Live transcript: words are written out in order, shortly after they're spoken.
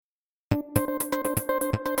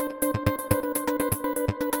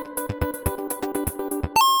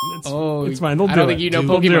know. It's fine. They'll I do don't it. think you know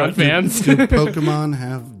They'll do Pokemon it. fans. Do Pokemon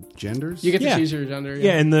have genders? You get to Yeah. choose your gender.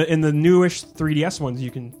 Yeah, in the newish 3DS ones,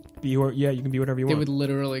 you can be you can be whatever you They want. would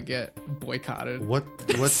literally get boycotted.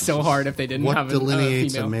 What's so hard if they didn't what have a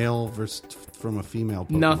delineates female. a male versus from a female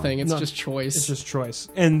Pokemon? Nothing. It's No. just choice. It's just choice,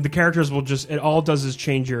 and the characters will just. It all does is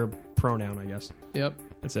change your pronoun, I guess. Yep.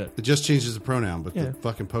 That's it. It just changes the pronoun, but Yeah. the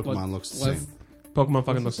fucking Pokemon What- looks the what- same. Pokemon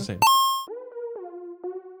fucking looks the same.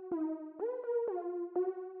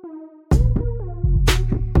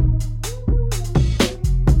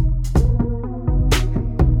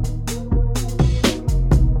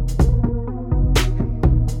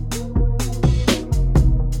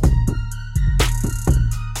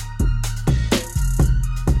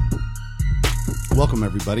 Welcome,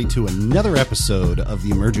 everybody, to another episode of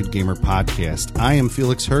the Emergent Gamer Podcast. I am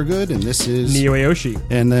Felix Hergood, and this is... Neo Aoshi.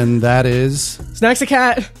 And then that is... Snacks a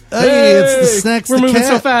cat. Hey, it's the Snacks We're the moving Cat.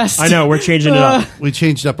 so fast. I know we're changing it up. We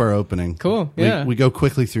changed up our opening. Cool, yeah. We go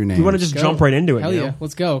quickly through names. You want to just Go. jump right into it? Hell Neil? yeah.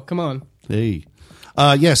 Let's go. Come on. Hey.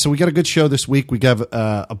 Yeah, so we got a good show this week. We got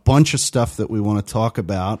a bunch of stuff that we want to talk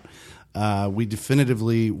about. We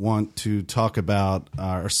definitively want to talk about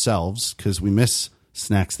ourselves because we miss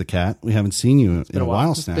Snacks the Cat. We haven't seen you in a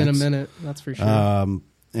while, It's Snacks. been a minute. That's for sure.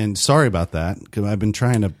 And sorry about that because I've been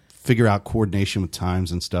trying to figure out coordination with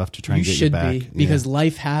times and stuff to try you and get should you back. be because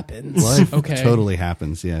life happens. Life okay. totally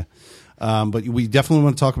happens, yeah. But we definitely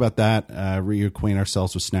want to talk about that, reacquaint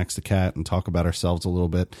ourselves with Snacks the Cat and talk about ourselves a little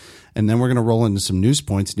bit. And then we're going to roll into some news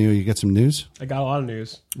points. Neil, you got some news? I got a lot of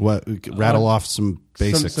news. What? Rattle off some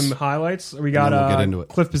basics. Some highlights. We got then we'll get into it.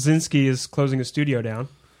 Cliff Basinski is closing a studio down.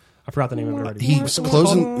 I forgot the name of it already. He's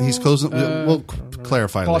closing. He's closing. We'll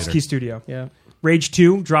clarify Boss later. Key Studio. Yeah. Rage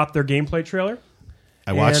 2 dropped their gameplay trailer.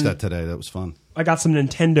 I watched and- that today. That was fun. I got some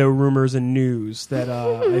Nintendo rumors and news that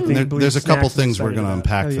I think There's a couple Snacks is things we're excited going to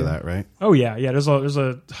about. unpack for that, right? Oh yeah.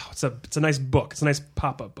 It's a nice book. It's a nice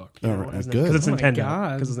pop-up book. All right, good. Because it's Oh my Nintendo.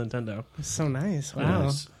 God. Because it's Nintendo. It's so nice. Wow.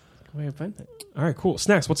 Nice. Good way of putting it. All right, cool.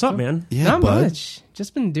 Snacks, what's up, man? Yeah, Not bud. much.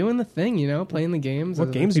 Just been doing the thing, playing the games. What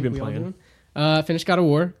as games I you been think we all playing? doing. Finished God of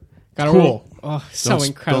War. God of Cool. War. Oh, so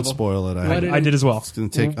incredible. Don't spoil it. What I did as well. It's going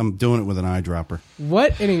to take. I'm doing it with an eyedropper.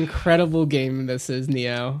 What an incredible game this is,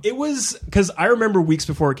 Neo. It was because I remember weeks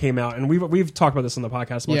before it came out, and we've talked about this on the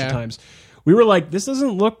podcast a bunch Yeah. of times. We were like, this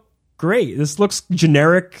doesn't look great. This looks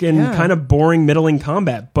generic and Yeah. kind of boring, middling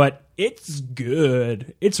combat, but it's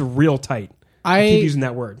good. It's real tight. I keep using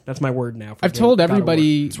that word. That's my word now. I've told God of War.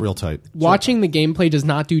 everybody It's real tight. watching the gameplay does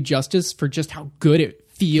not do justice for just how good it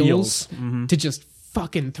feels Mm-hmm. to just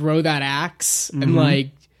fucking throw that axe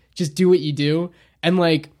and just do what you do. And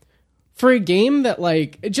for a game that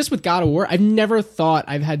just with God of War, I've never thought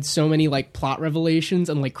I've had so many plot revelations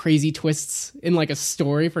and crazy twists in a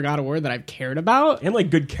story for God of War that I've cared about.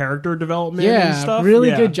 and good character development. and Yeah, stuff. really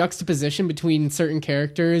Yeah. good juxtaposition between certain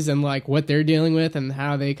characters and what they're dealing with and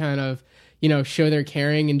how they kind of show their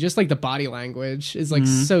caring, and just the body language is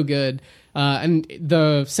so good. And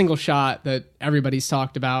the single shot that everybody's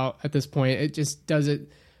talked about at this point, it just does it.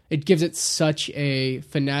 It gives it such a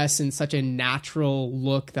finesse and such a natural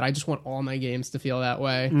look that I just want all my games to feel that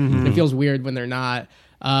way. And it feels weird when they're not.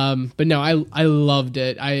 But no, I loved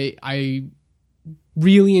it. I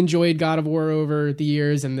really enjoyed God of War over the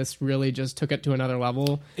years, and this really just took it to another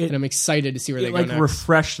level. And I'm excited to see where they It go next.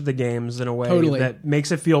 refreshed the games in a way Totally. that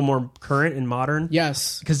makes it feel more current and modern.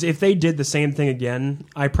 Yes. Because if they did the same thing again,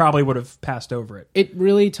 I probably would have passed over it. It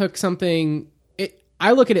really took something.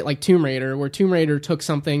 I look at it like Tomb Raider, where Tomb Raider took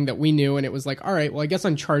something that we knew, and it was like, all right, well, I guess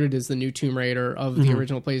Uncharted is the new Tomb Raider of the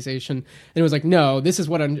original PlayStation. And it was like, no, this is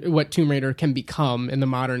what Tomb Raider can become in the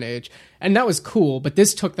modern age. And that was cool, but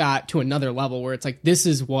this took that to another level, where it's like, this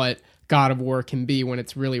is what God of War can be when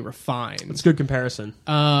it's really refined. It's a good comparison.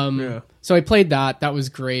 So I played that. That was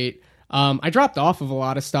great. I dropped off of a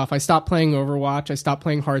lot of stuff. I stopped playing Overwatch. I stopped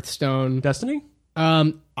playing Hearthstone. Destiny?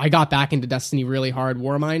 I got back into Destiny really hard.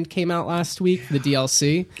 Warmind came out last week, the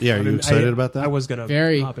DLC. Yeah, are you excited about that? I was going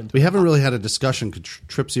Very. to hop into We haven't really had a discussion because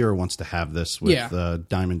Trip Zero wants to have this with Yeah.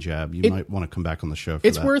 Diamond Jab. You might want to come back on the show for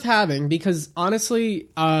It's that. worth having because honestly,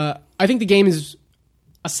 I think the game is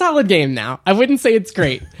a solid game now. I wouldn't say it's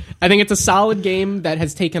great. I think it's a solid game that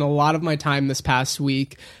has taken a lot of my time this past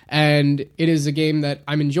week, and it is a game that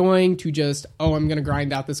I'm enjoying to just, I'm going to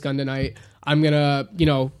grind out this gun tonight. I'm going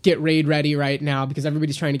to, get raid ready right now because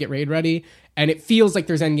everybody's trying to get raid ready. And it feels like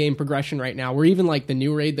there's end game progression right now. Where even the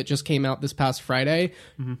new raid that just came out this past Friday,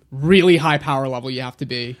 really high power level you have to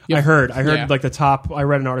be. I heard Yeah. the top. I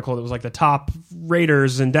read an article that was the top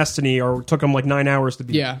raiders in Destiny, or took them 9 hours to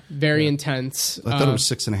beat. Yeah, very intense. I thought it was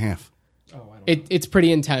 6.5. It's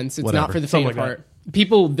pretty intense. It's Whatever. not for the Something faint of like heart.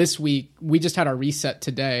 People this week, we just had our reset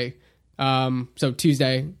today. So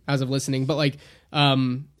Tuesday as of listening, but like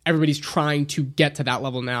everybody's trying to get to that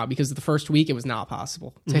level now because the first week it was not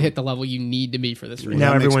possible to hit the level you need to be for this race.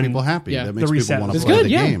 Now everyone- makes people happy. Yeah. That makes The people reset want to was play Good, the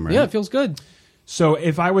yeah, game, right? yeah, it feels good. So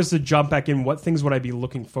if I was to jump back in, what things would I be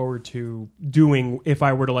looking forward to doing if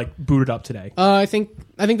I were to like boot it up today? I think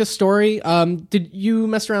the story. Did you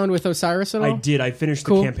mess around with Osiris at all? I did. I finished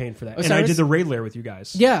Cool. the campaign for that, and I Osiris? did the raid lair with you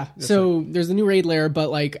guys. Yeah, so there's the new raid lair, but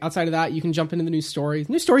like outside of that, you can jump into the new story.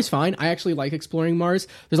 The new story's fine. I actually like exploring Mars.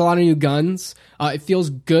 There's a lot of new guns. It feels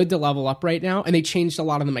good to level up right now, and they changed a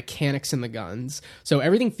lot of the mechanics in the guns. So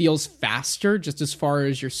everything feels faster, just as far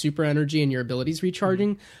as your super energy and your abilities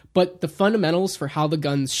recharging. But the fundamentals for how the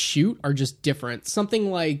guns shoot are just different.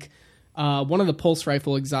 Something like one of the pulse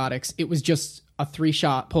rifle exotics, it was just a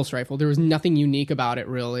 3-shot pulse rifle. There was nothing unique about it,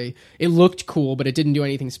 really. It looked cool, but it didn't do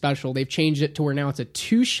anything special. They've changed it to where now it's a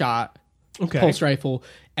 2-shot pulse rifle,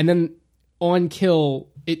 and then on kill,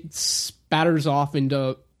 it spatters off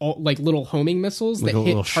into like little homing missiles Like that a hit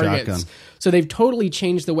little targets. shotgun. So they've totally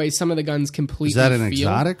changed the way some of the guns completely Is that an feel.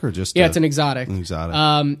 exotic or just? Yeah, it's an exotic. An exotic.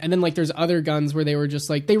 And then like there's other guns where they were just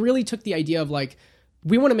like they really took the idea of like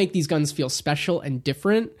we want to make these guns feel special and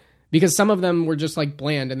different because some of them were just like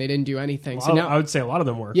bland and they didn't do anything. So now I would say a lot of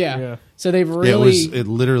them were. yeah. So they've Yeah, really it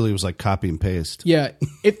literally was like copy and paste. yeah,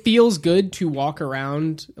 it feels good to walk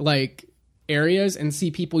around like areas and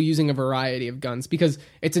see people using a variety of guns because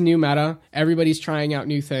it's a new meta. Everybody's trying out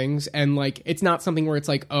new things, and like it's not something where it's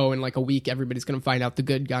like, oh, in like a week everybody's going to find out the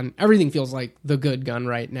good gun. Everything feels like the good gun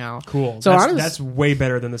right now. Cool. So That's way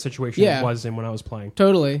better than the situation Yeah. it was in when I was playing.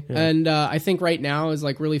 Totally. And I think right now is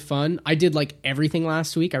like really fun. I did like everything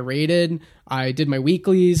last week. I raided. I did my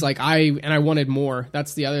weeklies. Like I wanted more.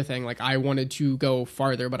 That's the other thing. Like I wanted to go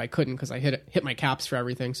farther, but I couldn't because I hit my caps for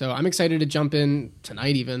everything. So I'm excited to jump in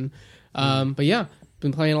tonight even. But yeah,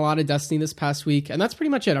 been playing a lot of Destiny this past week, and that's pretty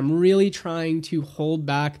much it. I'm really trying to hold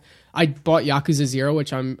back. I bought Yakuza 0,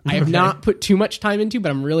 which I have not put too much time into,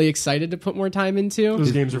 but I'm really excited to put more time into.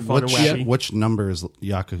 Those games are fun and wacky. Which number is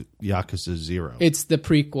Yakuza 0? It's the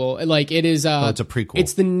prequel. Like it is. It's a prequel.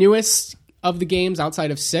 It's the newest of the games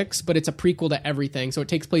outside of 6, but it's a prequel to everything. So it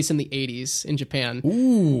takes place in the 80s in Japan.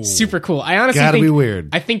 Ooh, Super cool. I honestly gotta think be weird.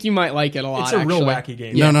 I think you might like it a lot. It's a real actually. wacky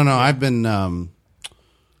game. No.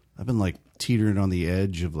 I've been like teetering on the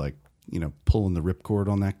edge of like pulling the ripcord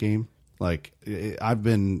on that game. Like I've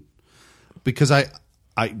been because I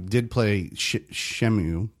did play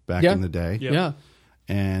Shenmue back in the day. Yeah.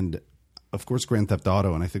 And of course Grand Theft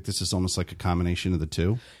Auto, and I think this is almost like a combination of the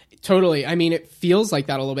two. Totally. I mean, it feels like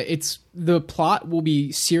that a little bit. It's the plot will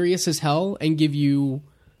be serious as hell and give you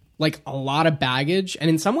like a lot of baggage, and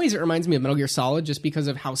in some ways it reminds me of Metal Gear Solid just because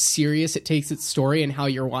of how serious it takes its story and how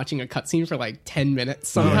you're watching a cutscene for like 10 minutes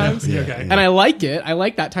sometimes. Yeah, okay. And I like it. I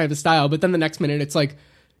like that type of style, but then the next minute it's like,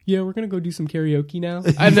 yeah, we're gonna go do some karaoke now.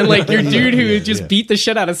 And then like your dude who just beat the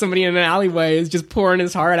shit out of somebody in an alleyway is just pouring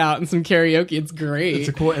his heart out in some karaoke. It's great. It's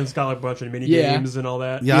a cool, and it's got like a bunch of mini Yeah. games and all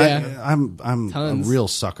that. Yeah, I'm a Tons. real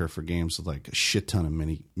sucker for games with like a shit ton of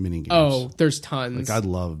mini games. Oh, there's tons. Like I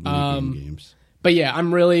love mini games. But yeah,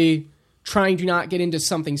 I'm really trying to not get into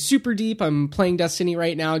something super deep. I'm playing Destiny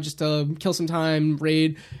right now just to kill some time,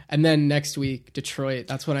 raid, and then next week Detroit.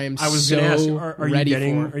 That's what I am. I was so going to ask, are you ready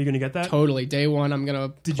getting? for. Are you going to get that? Totally, day one. I'm gonna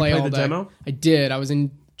Did you play play all the day. demo? I did. I was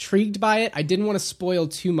intrigued by it. I didn't want to spoil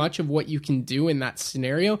too much of what you can do in that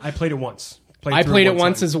scenario. I played it once. I played it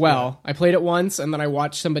once time. as well. I played it once, and then I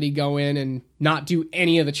watched somebody go in and not do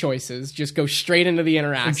any of the choices, just go straight into the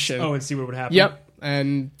interaction. And see what would happen. Yep,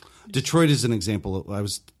 and Detroit is an example. I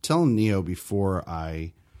was telling Neo before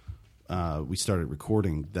we started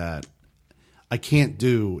recording that I can't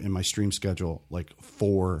do in my stream schedule like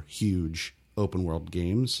 4 huge open world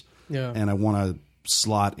games. Yeah. And I want to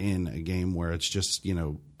slot in a game where it's just,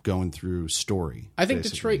 going through story. I think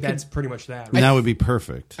basically. Detroit could That's pretty much that. And that would be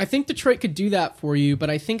perfect. I think Detroit could do that for you, but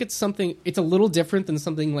I think it's a little different than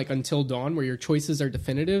something like Until Dawn where your choices are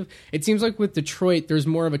definitive. It seems like with Detroit, there's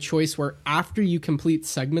more of a choice where after you complete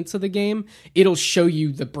segments of the game, it'll show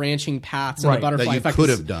you the branching paths and Right, the butterfly that you effect. could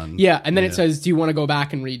have done. Yeah, and then it says, do you want to go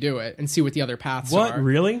back and redo it and see what the other paths What? are?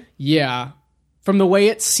 Really? Yeah. From the way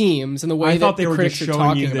it seems and the way I thought that they the were critics just are showing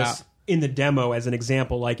talking you this about. in the demo as an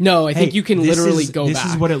example. Like, No, I think hey, you can this literally is- go This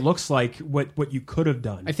is back. what it looks like. What you could have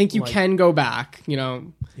done. I think you Like, can go back,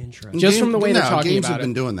 Interesting. just from the way they're talking games about have it.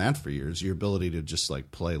 been doing that for years. Your ability to just like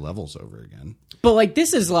play levels over again. But like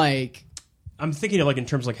this is like I'm thinking of like in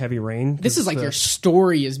terms of like Heavy Rain. this is like your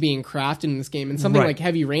story is being crafted in this game, and something Right. like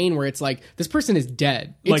Heavy Rain, where it's like this person is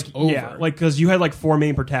dead. It's like over. yeah, like because you had like 4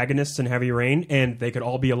 main protagonists in Heavy Rain, and they could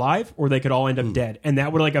all be alive or they could all end up dead, and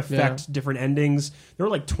that would like affect different endings. There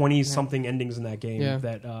were like 20 something endings in that game Yeah.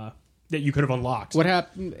 that that you could have unlocked. What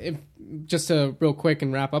happened? Just to real quick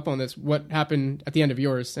and wrap up on this, what happened at the end of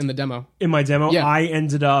yours in the demo? In my demo, Yeah. I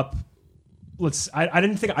ended up. I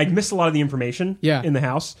didn't think I missed a lot of the information. Yeah. In the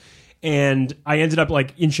house, and I ended up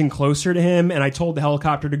like inching closer to him, and I told the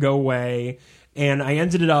helicopter to go away, and I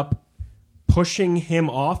ended up pushing him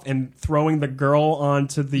off and throwing the girl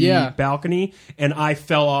onto the balcony, and I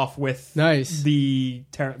fell off with the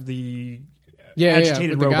agitated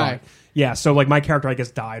with the robot. guy. Yeah, so like my character, I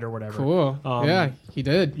guess, died or whatever. Cool. Yeah, he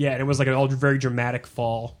did. Yeah, and it was like a very dramatic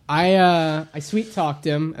fall. I sweet talked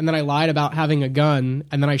him, and then I lied about having a gun,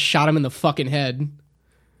 and then I shot him in the fucking head.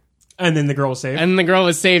 And then the girl was saved. And the girl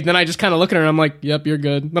was saved. Then I just kind of look at her, and I'm like, "Yep, you're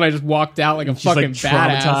good." Then I just walked out like a She's fucking like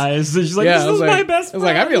badass. traumatized. And she's like, "This is my best friend." I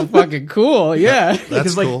was like, "I feel fucking cool." Yeah.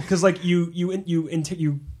 That's cool. Because like you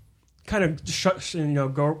kind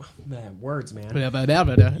of go words,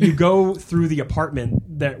 man. You go through the apartment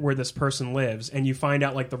where this person lives, and you find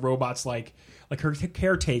out like the robot's like her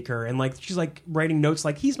caretaker, and like she's like writing notes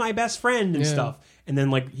like he's my best friend and stuff. And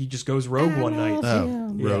then like he just goes rogue one night.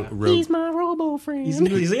 Rogue. He's my robo friend. He's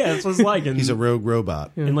that's what it's like. And, He's a rogue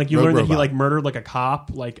robot. And like you Rogue learn that he robot. like murdered like a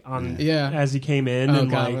cop like on as he came in. Oh,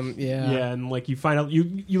 and God, like yeah. and like you find out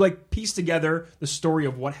you like piece together the story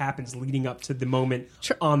of what happens leading up to the moment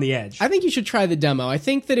on the edge. I think you should try the demo. I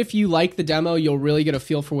think that if you like the demo, you'll really get a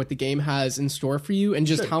feel for what the game has in store for you, and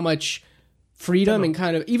just how much freedom and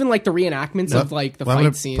kind of even like the reenactments of like the Why would fight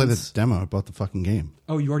I scenes. play this demo? I bought the fucking game.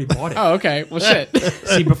 Oh, you already bought it. Oh, okay. Well, shit.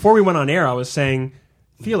 See, before we went on air, I was saying,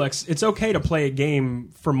 Felix, it's okay to play a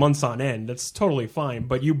game for months on end. That's totally fine.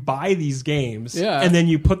 But you buy these games, and then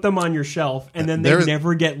you put them on your shelf, and then they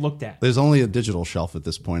never get looked at. There's only a digital shelf at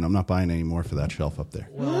this point. I'm not buying any more for that shelf up there.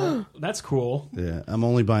 Well, that's cool. Yeah, I'm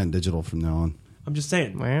only buying digital from now on. I'm just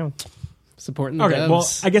saying. Wow. Supporting the Okay, devs. well,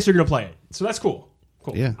 I guess you're going to play it. So that's cool.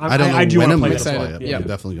 Cool. Yeah, I don't know I do when want I'm to going play to this. play it. Yeah. I'm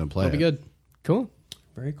definitely going to play That'll be it. good. Cool.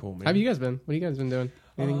 Very cool, man. How have you guys been? What have you guys been doing?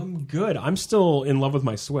 I'm good. I'm still in love with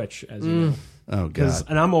my Switch, as you know. Oh, God.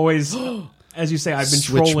 And I'm always, as you say, I've been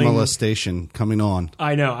Switch trolling. molestation coming on.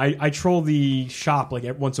 I know. I troll the shop like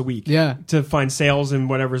once a week. Yeah. To find sales and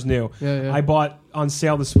whatever's new. Yeah. I bought on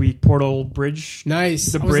sale this week Portal Bridge.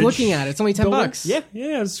 Nice. The I was bridge looking at it. It's only $10.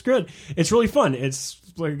 Yeah, it's good. It's really fun. It's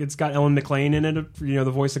got Ellen McLean in it, the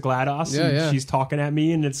voice of GLaDOS. Yeah. She's talking at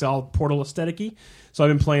me, and it's all Portal aesthetic-y. So I've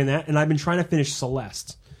been playing that, and I've been trying to finish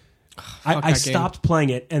Celeste. I stopped playing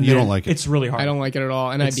it, and You don't like it. It's really hard. I don't like it at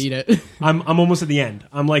all, and I beat it. I'm almost at the end.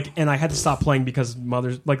 And I had to stop playing because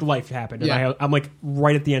life happened, and I'm like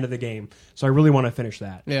right at the end of the game. So I really want to finish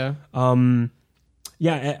that. Yeah.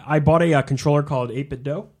 I bought a controller called 8-Bit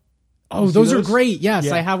Do. Oh, those are great. Yes,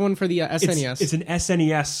 Yeah. I have one for the SNES. It's an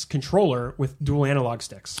SNES controller with dual analog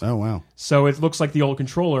sticks. Oh, wow. So it looks like the old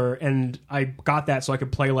controller, and I got that so I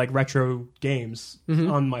could play like retro games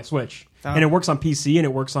on my Switch. Oh. And it works on PC, and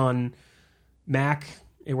it works on Mac.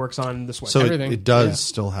 It works on the Switch. So Everything. it does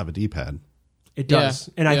still have a D-pad. It does,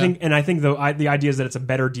 and I think the idea is that it's a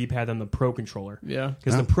better D-pad than the Pro controller. Yeah.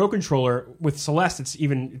 Because the Pro controller with Celeste,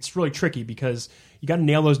 it's really tricky because you got to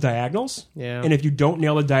nail those diagonals. Yeah. And if you don't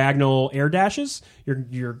nail the diagonal air dashes,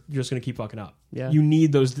 you're just going to keep fucking up. Yeah. You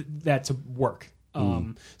need that to work.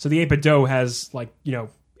 So the 8-Bit Do has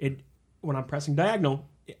when I'm pressing diagonal,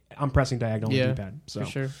 I'm pressing diagonal on the D-pad. So for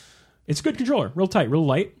sure. it's a good controller, real tight, real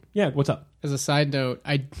light. Yeah. What's up? As a side note,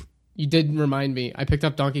 you did remind me. I picked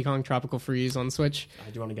up Donkey Kong Tropical Freeze on Switch. I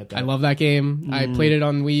do want to get that. I love that game. I played it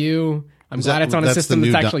on Wii U. I'm glad it's on a that's system the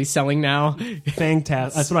new that's actually selling now.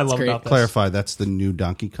 Fantastic. That's what I love great. about this. Clarify, that's the new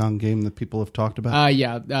Donkey Kong game that people have talked about?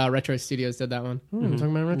 Retro Studios did that one. I'm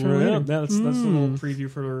talking about Retro. Yeah, later. that's a little preview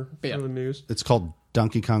for the news. It's called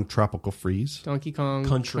Donkey Kong Tropical Freeze. Donkey Kong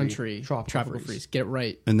Country. Tropical Freeze. Get it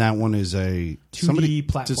right. And that one is a 2D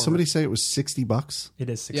platformer. Did somebody say it was $60? It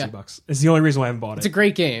is $60. Yeah. It's the only reason why I haven't bought it. It's a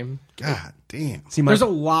great game. God damn. See, There's a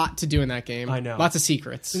lot to do in that game. I know. Lots of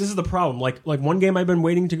secrets. This is the problem. Like one game I've been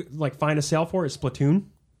waiting to find a sale for is Splatoon.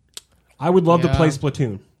 I would love to play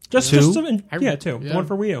Splatoon. Just Two? two. Yeah. The one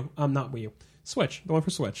for Wii U. Not Wii U. Switch. The one for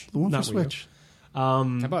Switch. The one not for Wii U. Switch.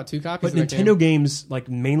 I bought 2 copies But of that Nintendo game. games, like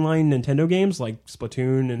mainline Nintendo games, like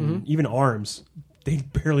Splatoon and even ARMS, they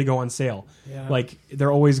barely go on sale. Yeah. Like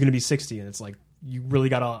they're always going to be $60, and it's like you really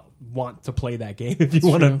gotta want to play that game if you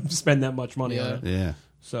want to spend that much money on it. Yeah.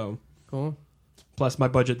 So Cool. plus my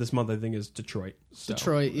budget this month, I think, is Detroit. So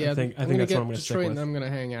Detroit, yeah. I think that's what I'm going to stick Detroit, with. and I'm going to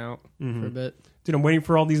hang out for a bit. Dude, I'm waiting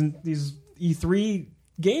for all these E3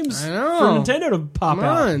 games I for know. Nintendo to pop Come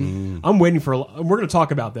out. on. I'm waiting for. We're going to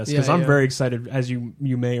talk about this because Yeah, I'm yeah. very excited. As you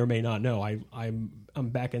may or may not know, I'm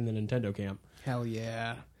back in the Nintendo camp. Hell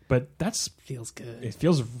yeah. But feels good. It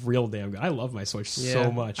feels real damn good. I love my Switch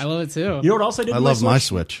so much. I love it too. You know what else I did? I love my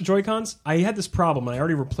Switch Joy-Cons. I had this problem, and I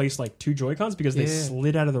already replaced like 2 Joy-Cons because they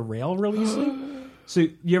slid out of the rail really easily. So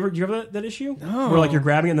do you have that issue? No. Where like you're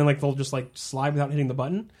grabbing it and then like they'll just like slide without hitting the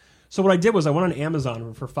button. So what I did was I went on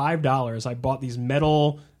Amazon for $5. I bought these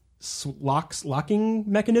metal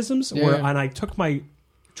locking mechanisms and I took my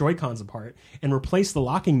Joy-Cons apart and replaced the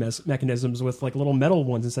locking mechanisms with like little metal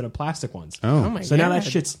ones instead of plastic ones. Oh my god! So now that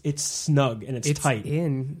shit's snug and it's tight.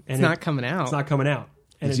 It's not coming out. It's not coming out.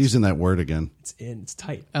 And he's using that word again. It's in. It's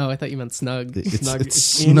tight. Oh, I thought you meant snug. It's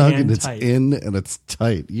snug and it's tight. in and it's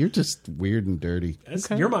tight. You're just weird and dirty.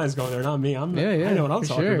 Okay. Your mind's going there, not me. I know what I'm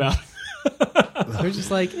talking about. They're just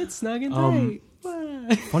like, it's snug and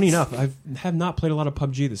tight. Funny enough, I have not played a lot of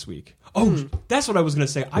PUBG this week. Oh, that's what I was going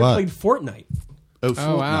to say. I played Fortnite.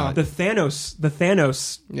 Oh, wow. The Thanos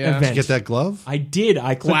Did event. you get that glove? I did.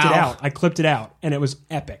 I clipped it out, and it was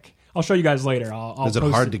epic. I'll show you guys later. Is it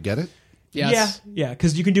hard to get it? Yes. Yeah,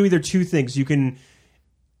 because you can do either 2 things. You can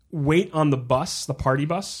wait on the bus, the party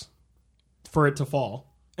bus, for it to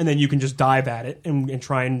fall, and then you can just dive at it and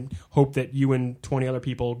try and hope that you and 20 other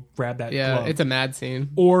people grab that glove. Yeah, it's a mad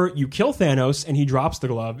scene. Or you kill Thanos, and he drops the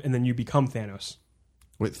glove, and then you become Thanos.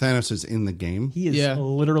 Wait, Thanos is in the game? He is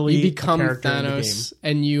literally you become a character Thanos,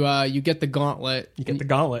 in the game. and you get the gauntlet. You get the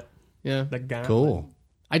gauntlet. Yeah. The gauntlet. Cool.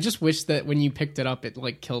 I just wish that when you picked it up, it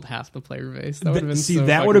like killed half the player base. That would have been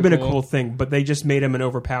that would have been a cool thing, but they just made him an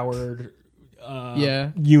overpowered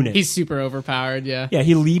unit. He's super overpowered. Yeah. Yeah,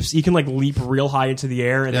 he leaps. He can like leap real high into the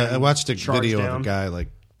air. And I watched a video down. of a guy like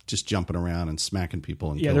just jumping around and smacking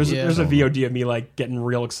people. And there's a VOD of me like getting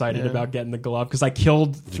real excited about getting the glove because I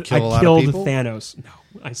killed kill a lot of people? Thanos.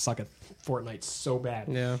 No, I suck at Fortnite so bad.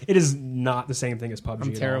 Yeah, it is not the same thing as PUBG.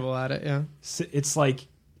 I'm terrible at it. Yeah, it's like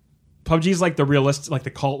PUBG is like the realistic, like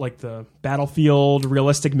the cult, like the Battlefield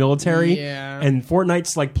realistic military. Yeah, and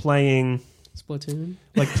Fortnite's like playing Splatoon.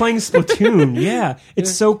 Like playing Splatoon, yeah.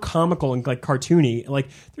 It's so comical and like cartoony. Like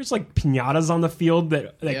there's like piñatas on the field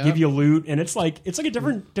that give you loot, and it's like a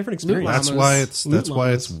different experience. That's why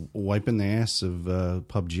it's wiping the ass of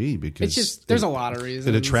PUBG because it's just there's a lot of reasons.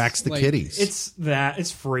 It attracts the kiddies.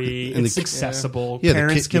 It's free. It's accessible. Yeah,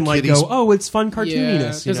 parents can like go, oh, it's fun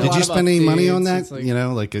cartooniness. Did you spend any money on that?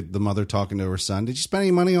 Like, like the mother talking to her son. Did you spend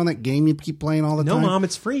any money on that game you keep playing all the time? No, Mom,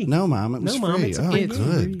 it's free. No, Mom, it was free. It's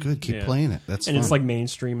free. Good. Keep playing it. That's and fun. It's like mainstream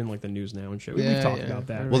and like the News Now and shit. We've talked about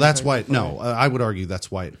that. Well, that's why. No, I would argue that's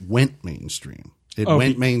why it went mainstream. It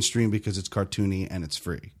went mainstream because it's cartoony and it's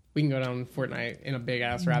free. We can go down Fortnite in a big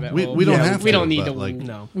ass rabbit hole. We don't have to. We don't need to. Like,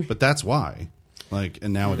 no. But that's why. Like,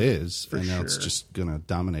 and now it is, and now it's just gonna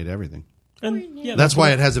dominate everything. And that's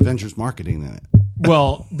why it has Avengers marketing in it.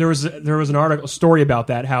 Well, there was a story about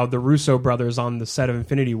that, how the Russo brothers on the set of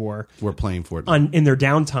Infinity War were playing Fortnite in their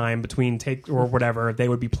downtime between take or whatever. They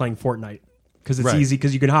would be playing Fortnite because it's easy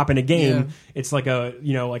because you can hop in a game. Yeah. It's like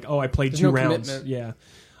I played 2 rounds. Commitment.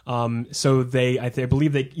 Yeah. So I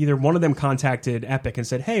believe either one of them contacted Epic and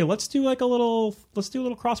said, "Hey, let's do a little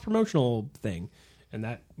cross promotional thing." And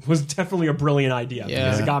that was definitely a brilliant idea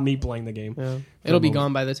because it got me playing the game. Yeah. It'll be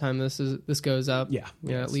gone by the time this goes up. Yeah.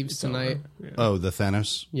 Yeah, it leaves tonight. Yeah. Oh, the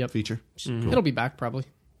Thanos feature? Mm-hmm. Cool. It'll be back probably.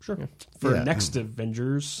 Sure. Yeah. For next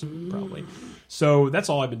Avengers, probably. So that's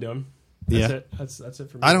all I've been doing. That's it. That's it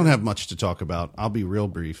for me. I don't have much to talk about. I'll be real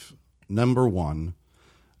brief. Number one.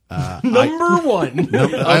 I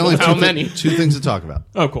only have two things to talk about.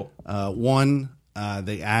 Oh, cool. One,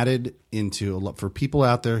 they added for people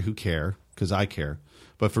out there who care, because I care,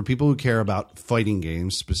 but for people who care about fighting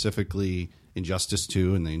games, specifically Injustice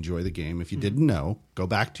 2, and they enjoy the game, if you didn't know, go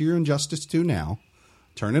back to your Injustice 2 now,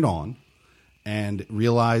 turn it on, and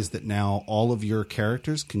realize that now all of your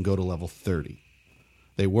characters can go to level 30.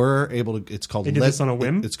 They were able to. It's called. They did this on a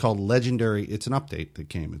whim. It's called Legendary. It's an update that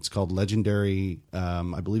came. It's called Legendary.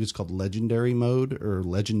 I believe it's called Legendary Mode or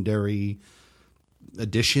Legendary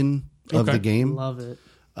Edition of the game. Love it.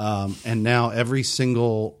 And now every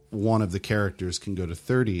single one of the characters can go to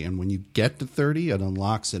 30. And when you get to 30, it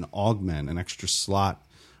unlocks an augment, an extra slot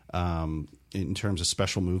in terms of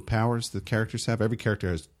special move powers the characters have. Every character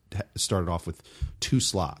has started off with 2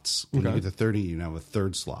 slots. When you get to 30, you now have a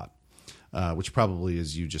 3rd slot. Which probably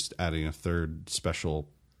is you just adding a 3rd special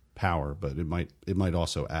power, but it might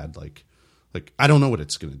also add like I don't know what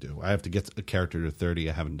it's going to do. I have to get a character to 30.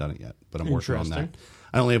 I haven't done it yet, but I'm working on that.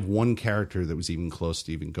 I only have one character that was even close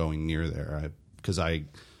to even going near there because I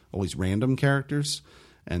always random characters,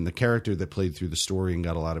 and the character that played through the story and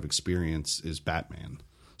got a lot of experience is Batman.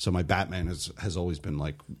 So my Batman has always been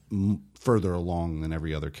like further along than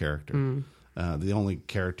every other character. The only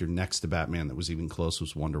character next to Batman that was even close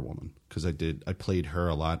was Wonder Woman, because I played her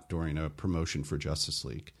a lot during a promotion for Justice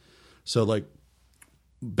League. So like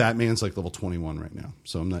Batman's like level 21 right now,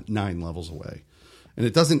 so I'm not 9 levels away, and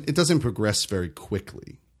it doesn't progress very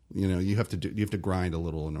quickly. You know, you have to grind a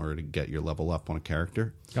little in order to get your level up on a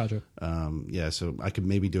character. Gotcha. So I could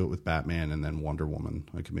maybe do it with Batman and then Wonder Woman.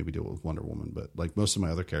 I could maybe do it with Wonder Woman, but like most of my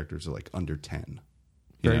other characters are like under 10.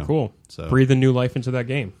 Very cool. So breathe a new life into that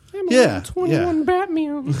game. Yeah, 21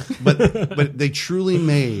 Batman. but they truly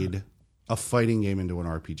made a fighting game into an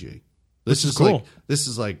RPG. This is cool.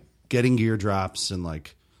 like getting gear drops and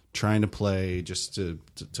like trying to play just to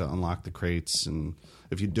unlock the crates, and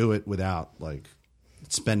if you do it without like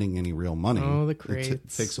spending any real money, the crates. it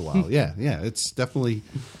takes a while. Yeah, it's definitely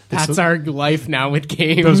That's our life now with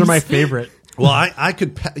games. Those are my favorite. Well, I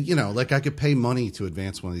could pay, I could pay money to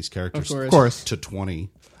advance one of these characters, Of course. to 20.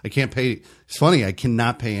 I can't pay. It's funny, I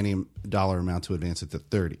cannot pay any dollar amount to advance it to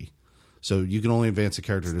 30. So you can only advance a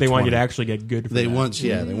character to 20. They want you to actually get good for They that. want you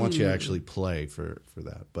to actually play for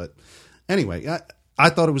that. But anyway, I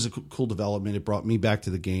thought it was a cool development. It brought me back to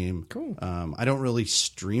the game. Cool. I don't really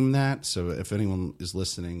stream that, so if anyone is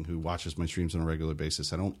listening who watches my streams on a regular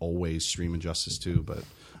basis, I don't always stream Injustice 2, but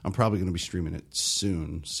I'm probably going to be streaming it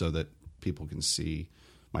soon so that people can see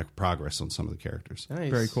my progress on some of the characters.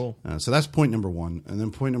 Nice. Very cool. So that's point number 1. And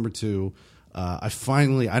then point number 2, I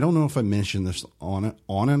don't know if I mentioned this on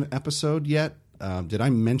an episode yet. Did I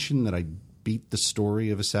mention that I beat the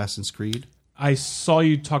story of Assassin's Creed? I saw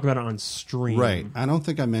you talk about it on stream. Right. I don't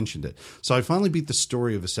think I mentioned it. So I finally beat the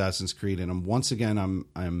story of Assassin's Creed, and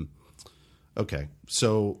I'm okay.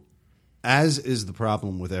 So as is the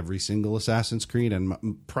problem with every single Assassin's Creed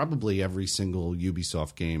and probably every single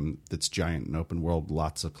Ubisoft game that's giant and open world,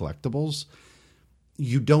 lots of collectibles,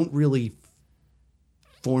 you don't really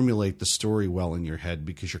formulate the story well in your head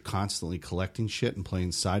because you're constantly collecting shit and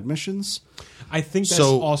playing side missions. I think that's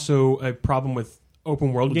also a problem with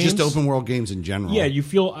open world games. Just open world games in general. Yeah, you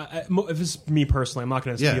feel. If this is me personally, I'm not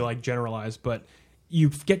going to be like generalized, but you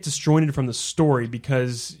get disjointed from the story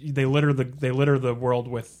because they litter the world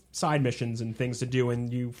with side missions and things to do,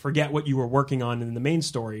 and you forget what you were working on in the main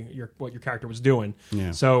story, what your character was doing.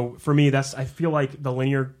 Yeah. So for me, I feel like the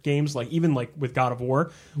linear games, like even like with God of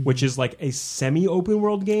War, which is like a semi-open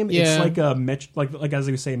world game. Yeah. It's like a like as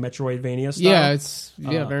they say, Metroidvania style. Yeah, it's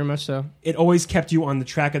very much so. It always kept you on the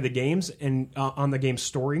track of the games and on the game's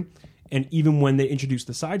story, and even when they introduced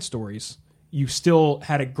the side stories, you still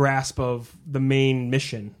had a grasp of the main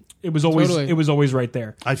mission. It was always right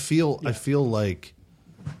there. I feel like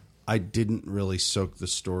I didn't really soak the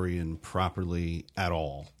story in properly at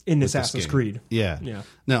all in Assassin's Creed. Yeah.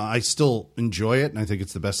 No, I still enjoy it, and I think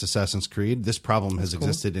it's the best Assassin's Creed. This problem has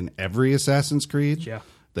existed in every Assassin's Creed. Yeah.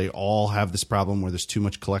 They all have this problem where there's too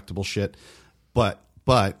much collectible shit. But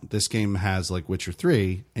this game has, like Witcher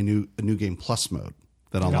 3, a new game plus mode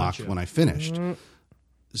that unlocked when I finished.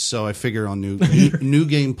 So I figure on new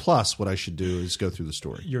game plus, what I should do is go through the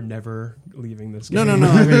story. You're never leaving this game. No.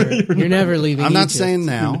 You're never leaving. I'm not saying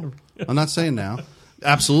now. I'm not saying now.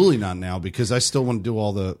 Absolutely not now, because I still want to do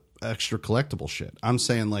all the extra collectible shit. I'm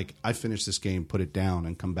saying like I finish this game, put it down,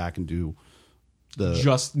 and come back and do the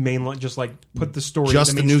just like put the story,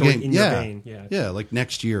 just the new game. in your vein. Yeah, like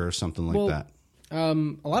next year or something like that.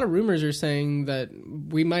 A lot of rumors are saying that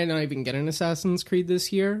we might not even get an Assassin's Creed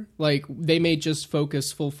this year. Like they may just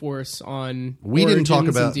focus full force on We didn't talk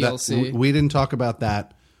about DLC. that. We didn't talk about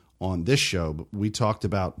that on this show, but we talked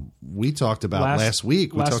about last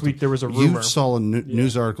week. Last week there was a rumor. You saw a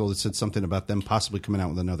news article that said something about them possibly coming out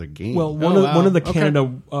with another game. Well, one of the Canada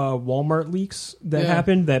Walmart leaks that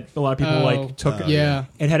happened that a lot of people took.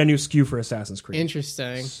 It had a new SKU for Assassin's Creed.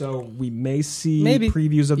 Interesting. So we may see Maybe.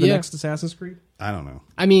 previews of the next Assassin's Creed. I don't know.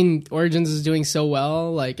 I mean, Origins is doing so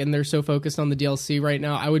well, and they're so focused on the DLC right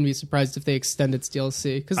now. I wouldn't be surprised if they extend its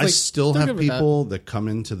DLC. Because I still have people that come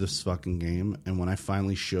into this fucking game, and when I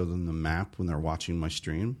finally show them the map when they're watching my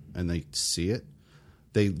stream and they see it,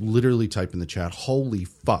 they literally type in the chat, "Holy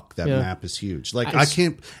fuck, that map is huge!" Like I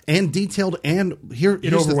can't, and detailed, and here's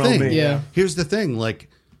the thing. Here's the thing. Like,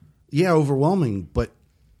 overwhelming, but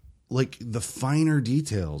like the finer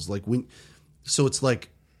details. Like so it's like.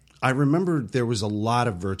 I remember there was a lot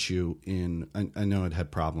of virtue in. I know it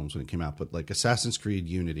had problems when it came out, but like Assassin's Creed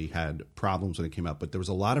Unity had problems when it came out. But there was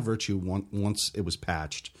a lot of virtue once it was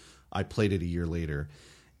patched. I played it a year later,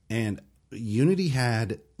 and Unity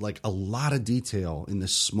had like a lot of detail in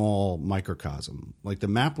this small microcosm. Like the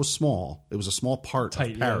map was small; it was a small part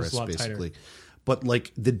of Paris, basically. Tighter. But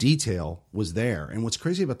like the detail was there. And what's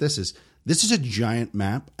crazy about this is a giant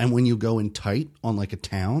map, and when you go in tight on like a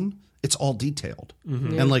town, it's all detailed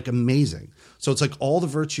and like amazing. So it's like all the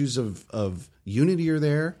virtues of Unity are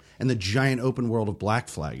there, and the giant open world of Black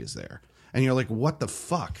Flag is there. And you're like, what the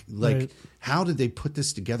fuck? Like, how did they put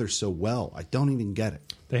this together so well? I don't even get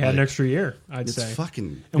it. They had an extra year, I'd say. It's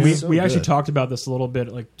fucking. And we actually talked about this a little bit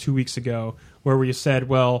like 2 weeks ago, where we said,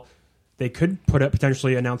 well, they could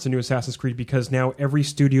potentially announce a new Assassin's Creed because now every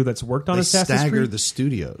studio that's worked on Assassin's Creed the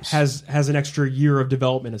studios has an extra year of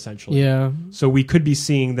development essentially. Yeah. So we could be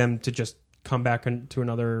seeing them to just come back into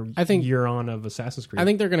another year on of Assassin's Creed. I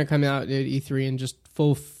think they're going to come out at E3 and just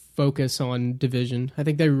full focus on Division. I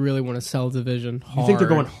think they really want to sell Division hard. You think they're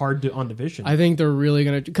going hard on Division? I think they're really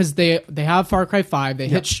going to, because they have Far Cry 5. They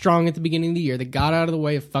hit strong at the beginning of the year. They got out of the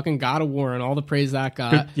way of fucking God of War and all the praise that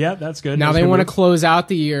got. Good. Yeah, that's good. Now they want to close out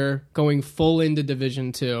the year going full into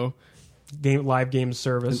Division 2. Live game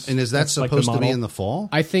service. And is that supposed to be in the fall?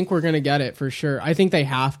 I think we're going to get it for sure. I think they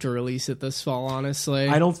have to release it this fall, honestly.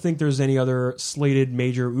 I don't think there's any other slated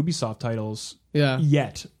major Ubisoft titles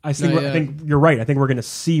yet. I think you're right. I think we're going to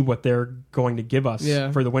see what they're going to give us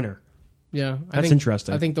for the winter. Yeah. That's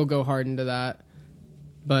interesting. I think they'll go hard into that.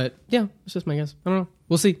 But yeah, it's just my guess. I don't know.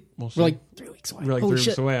 We'll see. We're like 3 weeks away. We're like 3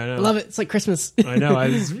 weeks away. I know. I love it. It's like Christmas. I know. I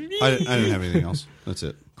didn't have anything else. That's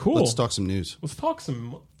it. Cool. Let's talk some news. Let's talk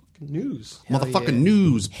some news. Motherfucking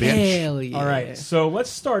news, bitch. Hell yeah. All right. So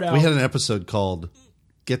let's start out. We had an episode called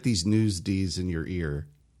 "Get These News D's in Your Ear."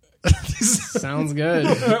 Sounds good.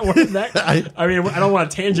 I mean, I don't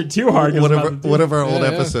want to tangent too hard. One of our old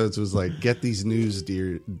episodes was like, "Get these news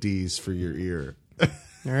D's for your ear."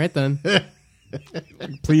 All right then.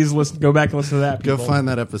 Please go back and listen to that. Go find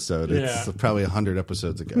that episode. It's probably 100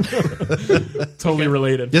 episodes ago. Totally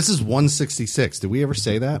related. This is 166. Did we ever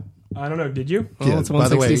say that? I don't know. Did you? Well, yeah. It's By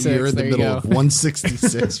the way, you're in the there middle of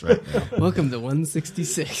 166 right now. Welcome to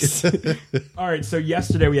 166. All right. So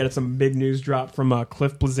yesterday we had some big news drop from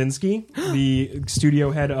Cliff Bleszinski, the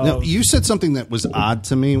studio head of. Now, you said something that was odd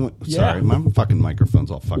to me. Sorry, my fucking microphone's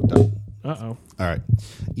all fucked up. Uh-oh. All right.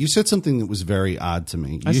 You said something that was very odd to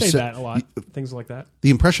me. I say that a lot. Things like that.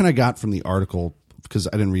 The impression I got from the article, because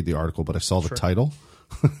I didn't read the article, but I saw the title.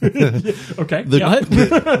 Okay. The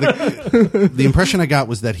impression I got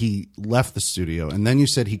was that he left the studio, and then you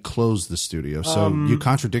said he closed the studio. So you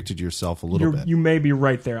contradicted yourself a little bit. You may be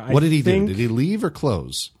right there. What did he do? Did he leave or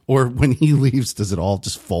close? Or when he leaves, does it all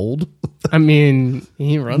just fold? I mean,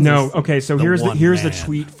 he runs. No. Okay. So here's the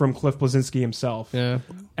tweet from Cliff Bleszinski himself. Yeah.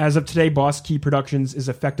 As of today, Boss Key Productions is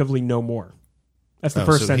effectively no more. That's the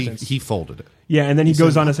first sentence. He folded it. Yeah, and then he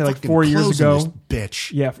goes on to say, like, 4 years ago,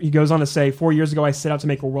 bitch. Yeah, he goes on to say, 4 years ago, I set out to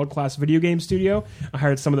make a world-class video game studio. I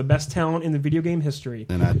hired some of the best talent in the video game history.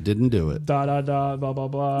 And I didn't do it. Blah, blah,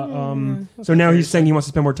 blah. So now he's saying he wants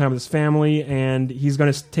to spend more time with his family, and he's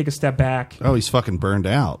going to take a step back. Oh, he's fucking burned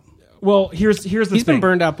out. Well, here's the thing. He's been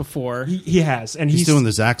burned out before. He has, and he's doing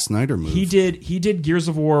the Zack Snyder move. He did Gears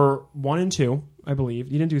of War 1 and 2, I believe.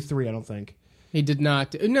 He didn't do 3, I don't think. He did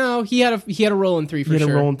not. No, he had a role in 3 for sure. He had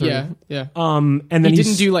a role in 3. Yeah. And then he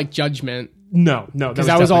didn't do like Judgment. No, because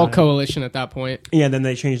that was all Coalition at that point. Yeah, then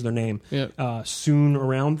they changed their name. Yeah. Soon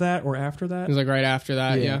around that or after that. It was like right after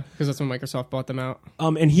that. Yeah, because that's when Microsoft bought them out.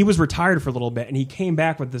 And he was retired for a little bit, and he came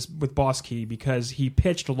back with Boss Key because he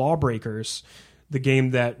pitched Lawbreakers, the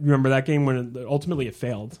game that, remember that game when ultimately it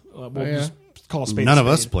failed. Just call a spade None a of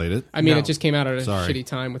spade. us played it. I mean, it just came out at a shitty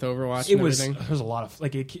time with Overwatch and everything. There was a lot of,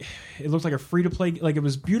 like, it looked like a free-to-play, like, it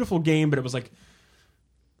was a beautiful game, but it was like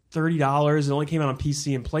 $30. It only came out on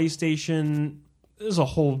PC and PlayStation. There's a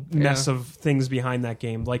whole mess of things behind that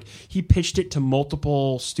game. Like, he pitched it to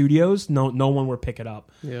multiple studios. No one would pick it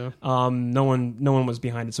up. Yeah. No one was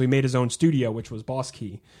behind it. So he made his own studio, which was Boss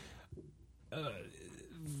Key.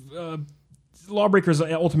 Lawbreakers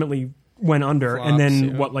ultimately went under, and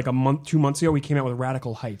then like 2 months ago, we came out with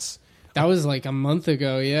Radical Heights. That was like a month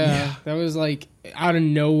ago. Yeah. That was like out of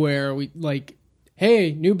nowhere. We like,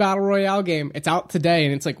 hey, new Battle Royale game. It's out today,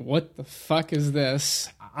 and it's like, what the fuck is this?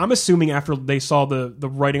 I'm assuming after they saw the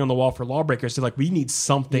writing on the wall for Lawbreakers, they're like, we need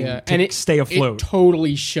something to stay afloat. It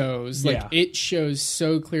totally shows. Like, it shows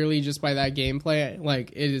so clearly just by that gameplay.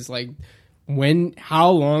 Like, it is like,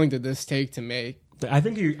 how long did this take to make? I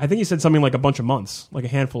think you said something like a bunch of months, like a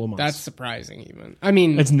handful of months. That's surprising, even. I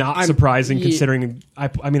mean, it's not surprising considering. I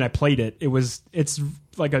played it. It's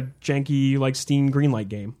like a janky like Steam Greenlight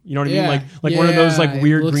game. You know what I mean? Like one of those like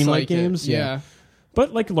weird Greenlight games. Yeah,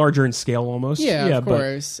 but like larger in scale almost. Yeah, of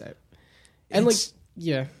course. And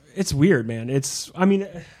it's weird, man.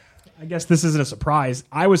 I guess this isn't a surprise.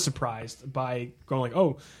 I was surprised by going like,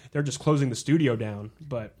 oh, they're just closing the studio down,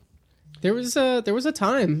 but. There was a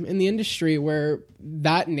time in the industry where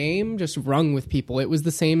that name just rung with people. It was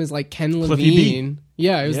the same as like Ken Levine.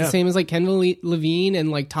 Yeah, it was the same as like Ken Levine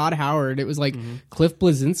and like Todd Howard. It was like Cliff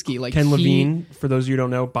Bleszinski. Like Ken Levine, for those of you who don't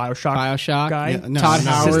know, Bioshock guy. Yeah, Todd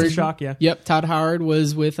Howard. Shock, yeah. Yep, Todd Howard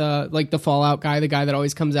was with like the Fallout guy, the guy that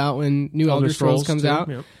always comes out when new Elder Scrolls comes out.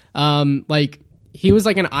 Yep. Like he was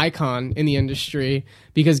like an icon in the industry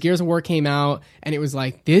because Gears of War came out and it was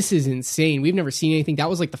like, this is insane. We've never seen anything. That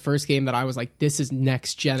was like the first game that I was like, this is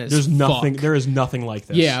next gen as fuck. There is nothing like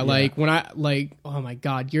this. Yeah, like when I like, oh my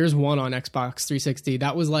god, Gears 1 on Xbox 360,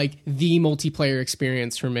 that was like the multiplayer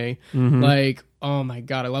experience for me. Like, oh my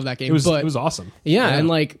god, I love that game. It was awesome. Yeah, and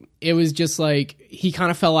like it was just like he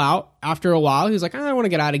kind of fell out after a while. He was like, I want to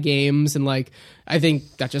get out of games, and like I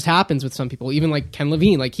think that just happens with some people. Even like Ken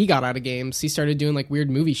Levine, like he got out of games. He started doing like weird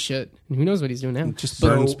movie shit, and who knows what he's doing now. It just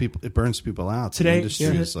burns people. It burns people out. Today, the industry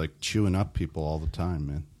is like chewing up people all the time,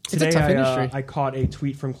 man. It's a tough industry. I caught a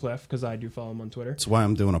tweet from Cliff because I do follow him on Twitter. That's why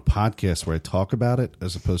I'm doing a podcast where I talk about it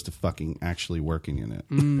as opposed to fucking actually working in it.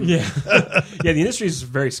 Yeah, yeah. The industry is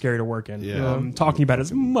very scary to work in. Yeah. Talking about it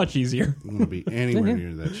is much easier. I'm gonna be anywhere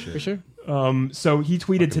near that shit For sure. So he tweeted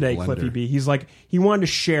Fucking today, blender. Cliffy B. He's like, he wanted to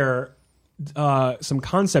share some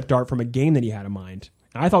concept art from a game that he had in mind.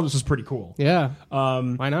 And I thought this was pretty cool. Yeah.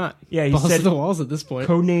 Why not? Yeah, he Balls said to the walls at this point.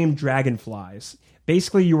 Codename Dragonflies.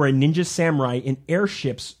 Basically, you are a ninja samurai in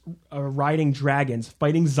airships riding dragons,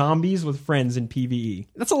 fighting zombies with friends in PvE.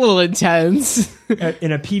 That's a little intense.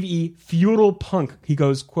 In a PvE feudal punk, he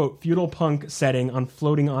goes, quote, feudal punk setting on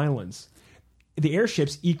floating islands. The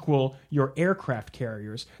airships equal your aircraft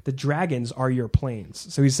carriers. The dragons are your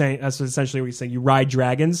planes. So he's saying, that's essentially what he's saying. You ride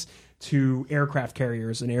dragons to aircraft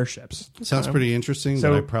carriers and airships. Sounds pretty interesting, So-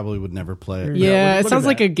 but I probably would never play it. Yeah, look it sounds at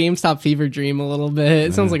like that. a GameStop fever dream a little bit.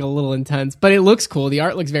 It sounds like a little intense, but it looks cool. The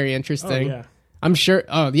art looks very interesting. Oh, yeah. I'm sure.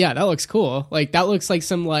 Oh, yeah, that looks cool. Like that looks like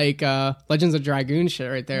some like Legends of Dragoon shit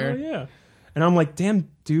right there. Oh, yeah. And I'm like, damn,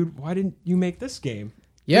 dude, why didn't you make this game?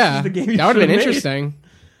 Yeah, This is the game you that would have been should've made. interesting.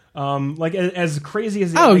 Like as crazy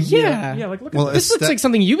as the Oh, idea. yeah. Yeah, like look Well, at This looks like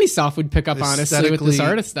something Ubisoft would pick up, honestly, with this Aesthetically-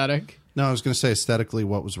 art aesthetic. No, I was going to say aesthetically,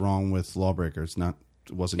 what was wrong with Lawbreaker? It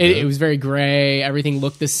wasn't It good. was very gray. Everything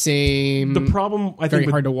looked the same. the problem. I very think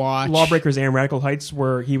with hard to watch. Lawbreakers and Radical Heights,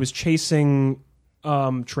 where he was chasing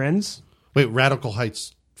trends. Wait, Radical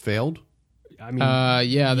Heights failed? I mean,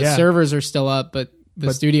 yeah, the Yeah. servers are still up, but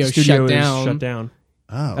the studio is shut down. Shut down.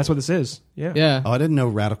 Oh. That's what this is. Yeah. Yeah. Oh, I didn't know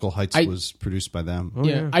Radical Heights was produced by them.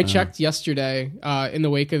 Yeah, I checked yesterday in the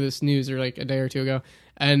wake of this news, or like a day or two ago,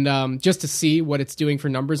 and just to see what it's doing for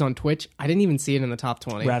numbers on Twitch. I didn't even see it in the top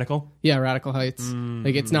 20. Radical. Yeah, Radical Heights.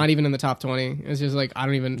 Like it's not even in the top 20. It's just like I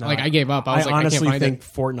don't even like. I gave up. I was like, honestly I can't find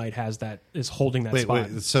think Fortnite is holding that Wait, spot.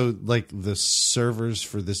 so like the servers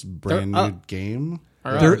for this brand They're new game?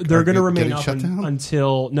 They're going to remain getting up shut down?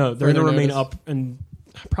 until they're going to Further remain notice. up and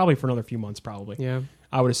probably for another few months. Probably. it. Yeah.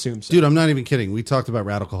 I would assume so. Dude, I'm not even kidding. We talked about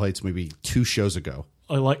Radical Heights maybe 2 shows ago.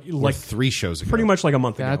 like Or 3 shows ago. pretty much like a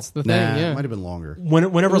month That's ago. the thing. Nah, Yeah. it might have been longer.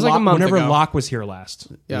 Whenever It was like a month whenever ago. Locke was here last.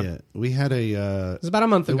 Yep. Yeah, we had a. It was about a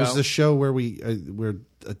month it ago. was the show where where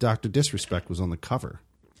Dr. Disrespect was on the cover.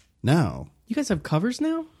 No, You guys have covers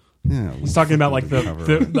now? yeah, He's talking about like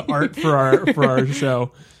the art for our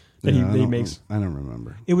show that Yeah, he makes. I don't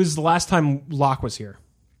remember. It was the last time Locke was here.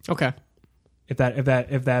 Okay. If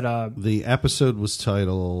that The episode was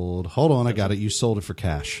titled. Hold on, I got it. You sold it for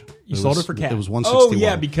cash. you sold it for cash. It was 161. Oh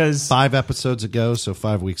yeah, because 5 episodes ago, so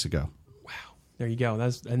 5 weeks ago. there you go. That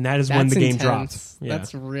is when That's the game intense. dropped. Yeah.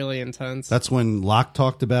 That's really intense. That's when Locke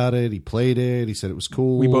talked about it. He played it. He said it was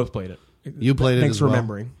cool. We both played it. You played it Thanks as for well?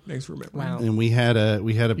 remembering. Thanks for remembering. Wow. And we had a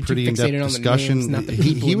pretty in fixated depth on the discussion. names, not the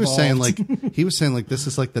He people was saying like involved. this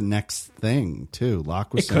is like the next thing too.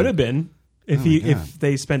 Locke was It saying, could have been if if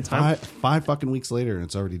they spent time. five fucking weeks later and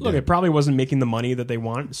it's already Look, dead. it probably wasn't making the money that they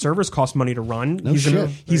want. Servers cost money to run. No shit.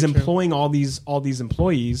 He's employing all these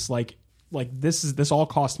employees. Like this all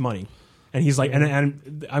costs money, and he's like,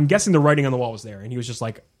 and I'm guessing the writing on the wall was there, and he was just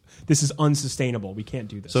like, this is unsustainable. We can't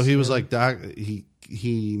do this. So he was like,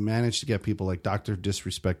 he managed to get people like Dr.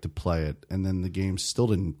 Disrespect to play it, and then the game still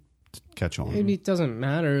didn't catch on. Maybe it doesn't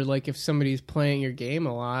matter, like, if somebody's playing your game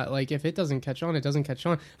a lot. Like, if it doesn't catch on, it doesn't catch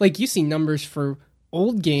on. Like, you see numbers for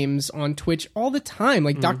old games on Twitch all the time.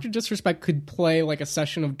 Like, Dr. Disrespect could play, like, a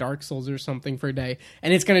session of Dark Souls or something for a day,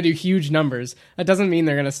 and it's going to do huge numbers. That doesn't mean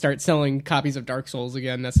they're going to start selling copies of Dark Souls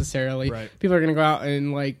again, necessarily. Right. People are going to go out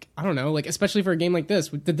and, like, I don't know, like, especially for a game like this.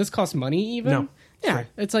 Did this cost money, even? No. Yeah, Right.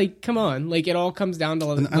 it's like, come on. Like, it all comes down to,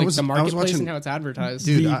 like, I was the marketplace watching- and how it's advertised.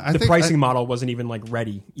 Dude, the pricing model wasn't even like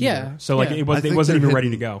ready. Either. Yeah. So like Yeah. it I think wasn't they're even ready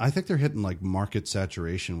to hitting- go. I think they're hitting like market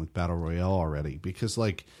saturation with Battle Royale already because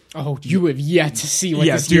like Oh, you have yet to see what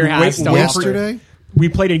this dude, year has to offer. yesterday. we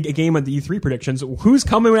played a game at the E3 predictions. Who's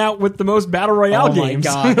coming out with the most Battle Royale games?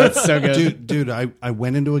 Oh my God, that's so good. Dude, I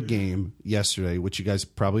went into a game yesterday, which you guys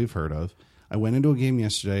probably have heard of. I went into a game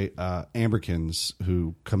yesterday. Amberkins,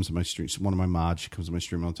 who comes to my stream, she's one of my mods. She comes to my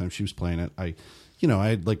stream all the time. She was playing it. I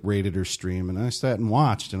had like rated her stream, and I sat and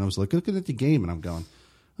watched, and I was like looking at the game, and I'm going,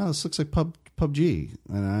 "Oh, this looks like PUBG."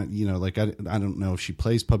 And I don't know if she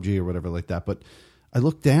plays PUBG or whatever like that, but I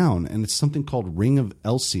looked down, and it's something called Ring of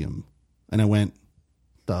Elysium, and I went,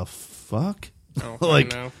 "The fuck?"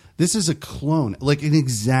 Oh, This is a clone, like an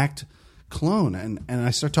exact clone. And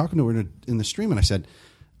I started talking to her in the stream, and I said,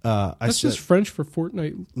 That's just French for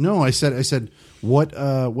Fortnite. No, I said,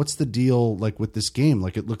 what's the deal like with this game?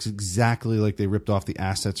 Like, it looks exactly like they ripped off the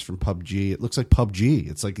assets from PUBG. It looks like PUBG.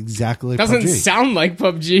 It's like exactly like Doesn't PUBG. sound like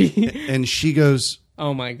PUBG. And she goes,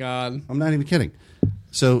 "Oh my God." I'm not even kidding.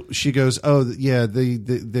 So she goes, "Oh yeah,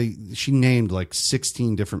 she named like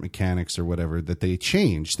 16 different mechanics or whatever that they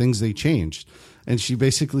changed, things they changed." And she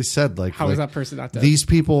basically said, like, how is that person not dead? These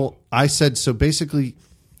people, I said, so basically,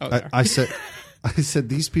 sorry. I said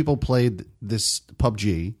these people played this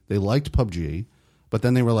PUBG. They liked PUBG, but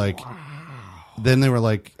then they were like,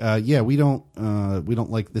 yeah, we don't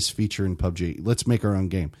like this feature in PUBG. Let's make our own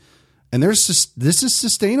game. And this is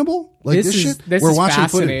sustainable. Like this shit. This is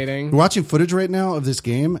fascinating. We're watching footage right now of this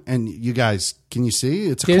game, and you guys, can you see?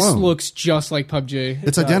 It's a This clone. looks just like PUBG.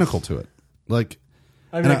 It's identical to it. Like,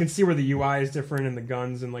 I mean, I can see where the UI is different and the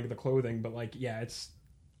guns and like the clothing, but like, yeah, it's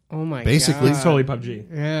Oh my basically, God. it's totally PUBG.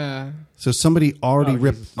 Yeah. So somebody already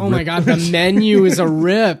ripped. Oh my God, the menu is a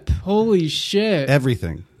rip. Holy shit.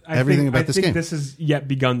 Everything. Everything about this game. I think this has yet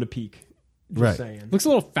begun to peak. Just Right. saying. Looks a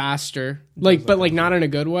little faster. But not in a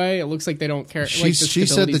good way. It looks like they don't care. She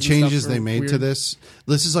said the changes they made to this.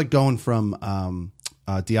 this is like going from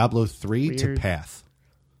Diablo 3 to Weird. Path.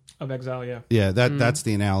 Of Exile, yeah. Yeah, that's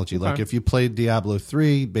the analogy. Okay. Like if you played Diablo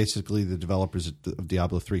 3, basically the developers of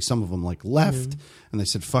Diablo 3, some of them like left and they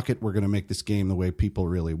said, "Fuck it, we're going to make this game the way people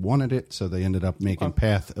really wanted it." So they ended up making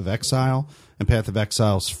Path of Exile, and Path of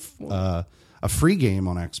Exile's a free game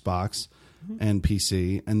on Xbox and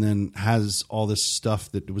PC, and then has all this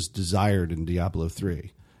stuff that was desired in Diablo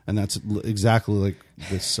 3. And that's exactly like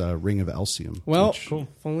this Ring of Elysium. Well, cool.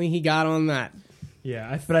 If only he got on that.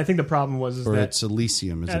 Yeah, but I think the problem was Or that it's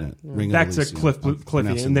Elysium, isn't it? Ring back of to Elysium.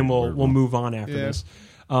 Cliffy, and then we'll move on after Yeah. this.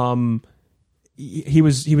 He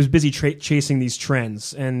was busy chasing these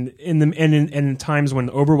trends, and in times when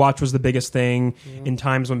Overwatch was the biggest thing, in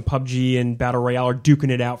times when PUBG and Battle Royale are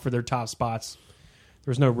duking it out for their top spots,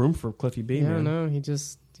 there was no room for Cliffy B. Yeah, man. no, he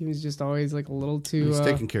was just always like a little too He's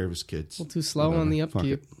taking care of his kids. a little too slow on the Fuck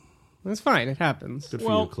upkeep. it. That's fine. It happens. Good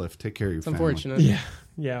for you, Cliff. Take care of your It's family. unfortunate.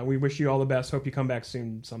 Yeah. We wish you all the best. Hope you come back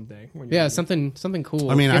soon someday. When you're Yeah, ready. something cool.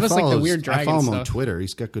 I mean, Give I us like follow the weird I dragon follow him stuff. on Twitter.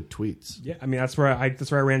 He's got good tweets. Yeah, I mean that's where I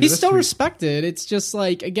ran. He's to this still tweet. respected. It's just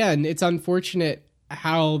like, again, it's unfortunate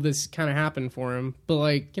how this kind of happened for him. But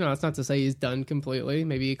like, that's not to say he's done completely.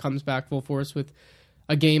 Maybe he comes back full force with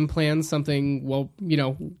a game plan, something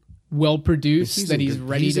well produced that he's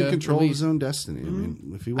ready he's to in control release. of his own destiny. I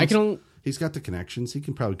mean, if he wants, he's got the connections. He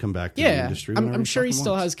can probably come back to the Yeah, industry. I'm sure he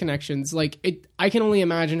still has connections. Like I can only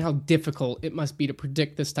imagine how difficult it must be to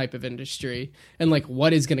predict this type of industry and like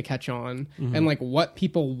what is going to catch on and like what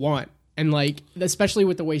people want and like especially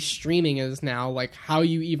with the way streaming is now, like how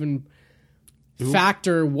you even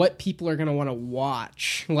factor what people are going to want to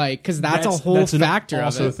watch, like because that's a whole factor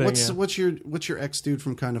of it. Thing, what's your ex dude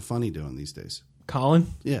from Kind of Funny doing these days? Colin?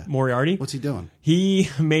 Yeah, Moriarty. What's he doing? He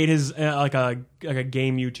made his like a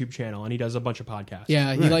game YouTube channel, and he does a bunch of podcasts.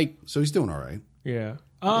 Yeah, he so he's doing all right. Yeah.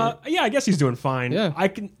 Yeah, I guess he's doing fine. Yeah.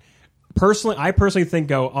 I personally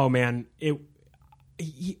think oh man,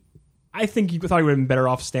 I think you thought he would have been better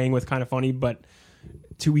off staying with Kind of Funny, but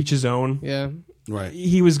to each his own. Yeah. Right.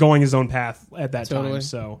 He was going his own path at that Totally. time,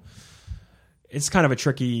 so it's kind of a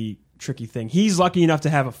tricky thing. He's lucky enough to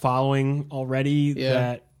have a following already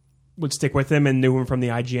that would stick with him and knew him from the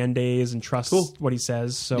IGN days and trusts what he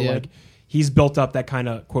says. So like he's built up that kind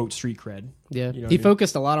of quote street cred. Yeah, You know he what I mean?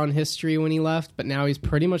 focused a lot on history when he left, but now he's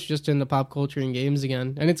pretty much just into pop culture and games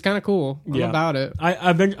again, and it's kind of cool. I'm about it.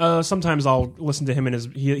 I've been sometimes I'll listen to him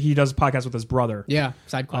and he does podcasts with his brother. Yeah,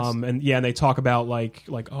 side quest. And they talk about like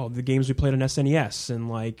the games we played on SNES and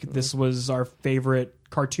like this was our favorite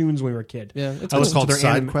cartoons when we were a kid. Yeah, it's I was cool. called their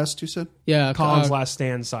Side Quest, you said? Yeah, Colin's Last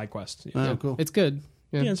Stand side quest. Oh, cool. It's good.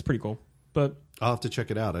 Yeah. Yeah, it's pretty cool. But I'll have to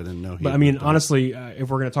check it out. I didn't know. I mean, honestly, if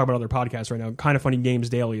we're going to talk about other podcasts right now, Kind of Funny Games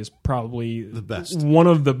Daily is probably the best. One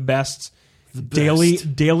of the best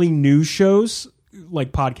daily news shows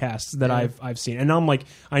like podcasts that I've seen. And I'm like,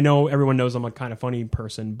 I know everyone knows I'm a Kind of Funny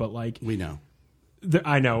person, but like we know.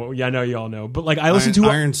 I know you all know, but like I listen to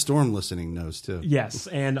Iron Storm listening knows too. Yes,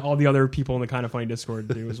 and all the other people in the Kind of Funny Discord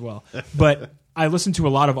do as well. But I listen to a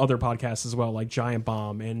lot of other podcasts as well, like Giant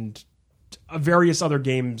Bomb and various other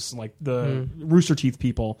games, like the Rooster Teeth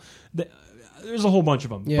people. There's a whole bunch of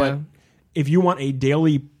them. Yeah. But if you want a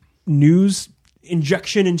daily news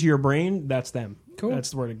injection into your brain, that's them. Cool.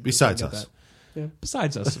 That's the word. Besides us. Yeah.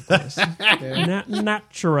 Besides us, of course.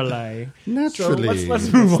 Naturally. So Naturally. let's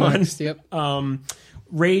move on. Next, yep.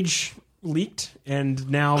 Rage leaked, and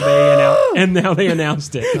now they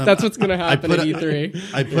announced it. That's what's going to happen at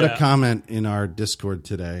E3. I put a comment in our Discord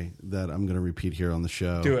today that I'm going to repeat here on the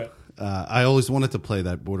show. Do it. I always wanted to play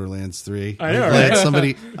that Borderlands 3. I know,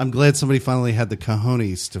 I'm glad somebody finally had the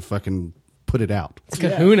cojones to fucking put it out. It's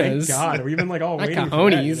kahunas. Thank God, we've been like all Not waiting for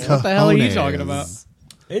cojones. that. What the hell are you Cojones. talking about?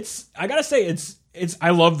 I gotta say, it's. I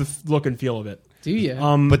love the look and feel of it. Do you?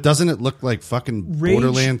 But doesn't it look like fucking Rage-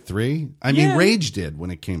 Borderland 3? I mean, Yeah. Rage did when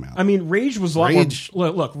it came out. I mean, Rage was a lot Rage- more.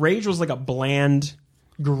 Look, Rage was like a bland,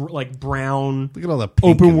 like brown, Look at all the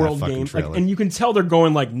pink in open that world fucking game, trailer. and you can tell they're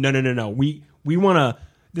going like, no. We want to.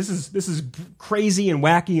 This is crazy and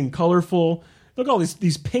wacky and colorful. Look at all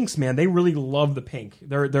these pinks, man. They really love the pink.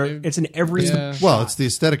 They're it's in every. Yeah. Well, it's the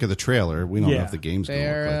aesthetic of the trailer. We don't know Yeah. if the game's going to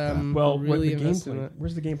look They're like that. Well, really the invested in gameplay? it.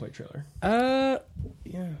 Where's the gameplay trailer?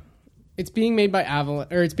 Yeah. It's being made by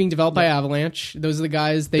Avalanche, or it's being developed by Avalanche. Those are the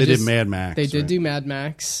guys. They did Mad Max. They did right? do Mad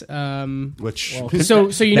Max. Which So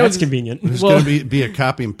you know that's convenient. there's well- going to be a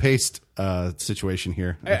copy and paste situation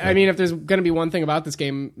here. I mean, if there's going to be one thing about this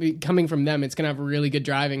game coming from them, it's going to have really good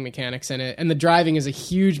driving mechanics in it, and the driving is a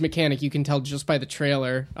huge mechanic. You can tell just by the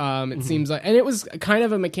trailer. It seems like, and it was kind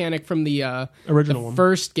of a mechanic from the Original the one.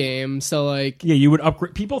 first game. So like, Yeah, you would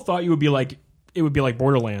upgrade. People thought you would be like it would be like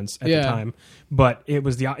Borderlands at the Yeah. time, but it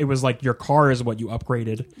was like your car is what you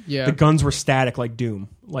upgraded. Yeah. The guns were static like Doom.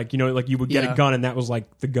 Like like you would get Yeah. a gun and that was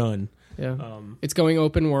like the gun. yeah, it's going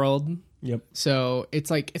open world. Yep. So it's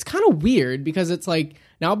kind of weird because it's like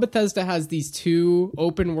now Bethesda has these two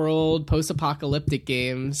open world post-apocalyptic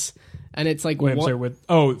games, and it's like Wait, I'm sorry, with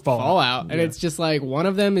Fallout. and it's just like one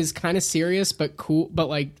of them is kind of serious but cool, but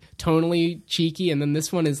like tonally cheeky, and then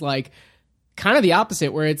this one is like kind of the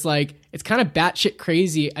opposite, where it's like it's kind of batshit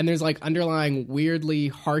crazy, and there's like underlying weirdly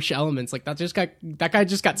harsh elements. Like that guy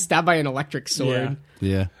just got stabbed by an electric sword.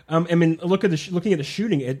 Yeah. I mean, looking at the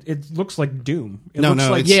shooting, it looks like Doom. It No, looks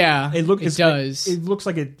no, like, Yeah, it does. It looks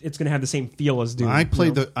like it's going to have the same feel as Doom. I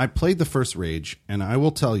played the first Rage, and I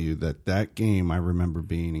will tell you that game I remember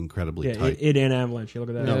being incredibly tight. it and Avalanche. You look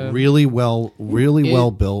at that. No, really well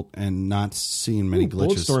built, and not seeing many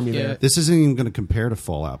glitches. Bulletstormy there. Yeah. This isn't even going to compare to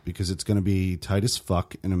Fallout because it's going to be tight as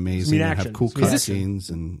fuck and amazing and action. have cool It's mean action. cutscenes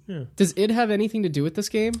and Does it have anything to do with this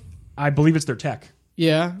game? I believe it's their tech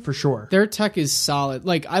Yeah, for sure. their tech is solid.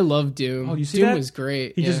 Like I love Doom. Oh, you see Doom that? was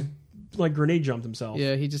great. He yeah. just like grenade jumped himself.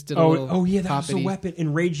 Yeah, he just did a little Oh yeah, that was a hoppity. weapon.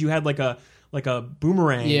 In Rage, you had like a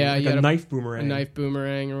boomerang. Yeah, like you had a knife boomerang. a knife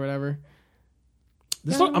boomerang or whatever.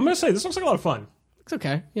 I'm gonna say this looks like a lot of fun. It's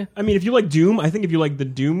okay. Yeah. I mean, if you like Doom, I think if you like the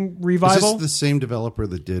Doom is revival, this the same developer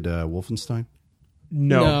that did Wolfenstein?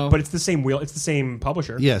 no, No. but it's the same it's the same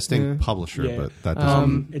publisher. Yeah, same publisher, Yeah. but that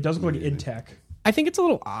doesn't. It does look like id Tech. I think it's a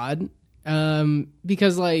little odd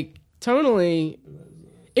because like tonally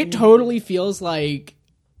it totally feels like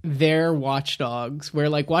their Watch Dogs, where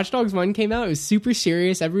like Watch Dogs 1 came out, it was super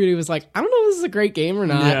serious, everybody was like, I don't know if this is a great game or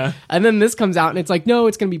not. Yeah. And then this comes out and it's like, no,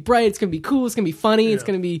 it's gonna be bright, it's gonna be cool, it's gonna be funny, it's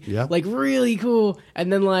gonna be Yeah. like really cool.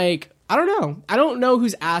 And then like I don't know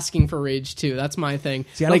who's asking for Rage 2. That's my thing.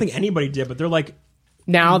 See, I don't Like, think anybody did, but they're like,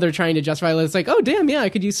 now they're trying to justify it. It's like, oh damn, yeah, I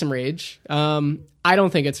could use some Rage. I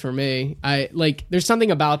don't think it's for me. I like there's something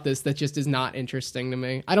about this that just is not interesting to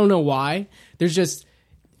me. I don't know why.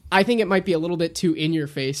 I think it might be a little bit too in your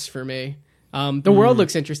face for me. The world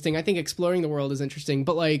looks interesting. I think exploring the world is interesting,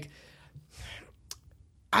 but like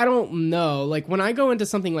I don't know. Like when I go into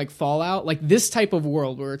something like Fallout, like this type of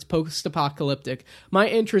world where it's post-apocalyptic, my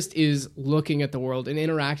interest is looking at the world and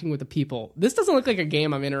interacting with the people. This doesn't look like a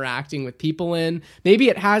game I'm interacting with people in. Maybe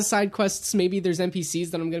it has side quests, maybe there's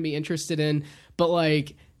NPCs that I'm going to be interested in, but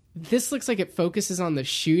like this looks like it focuses on the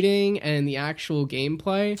shooting and the actual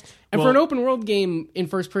gameplay. And for an open world game in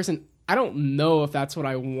first person, I don't know if that's what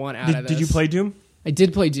I want out of this. did you play Doom? I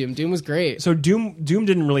did play Doom. Doom was great. So Doom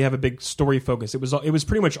didn't really have a big story focus. It was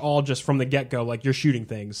pretty much all just from the get go, like you're shooting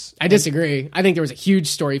things. I disagree. I think there was a huge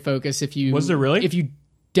story focus. Was there really? If you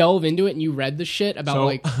delve into it and you read the shit about So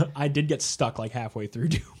like I did get stuck like halfway through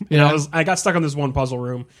Doom. And Yeah. I got stuck on this one puzzle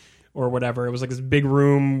room or whatever. It was like this big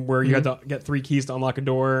room where you had to get 3 keys to unlock a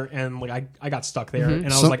door, and like I got stuck there, and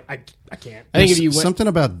I was like, I can't. I think if you something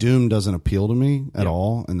about Doom doesn't appeal to me at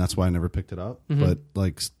all, and that's why I never picked it up. But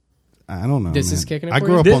like, I don't know. This is kicking it I for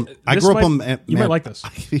grew you? up on. I grew up on. You might like this.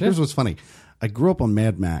 Here's what's funny. I grew up on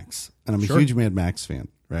Mad Max, and I'm a huge Mad Max fan.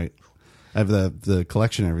 Right. I have the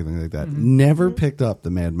collection and everything like that. Never picked up the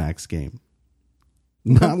Mad Max game.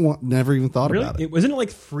 Not one, never even thought about it. Wasn't it like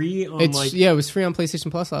free on it was free on PlayStation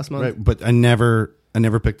Plus last month. Right, but I never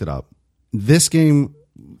picked it up. This game,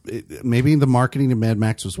 maybe the marketing of Mad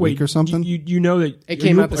Max was weak or something. You know that it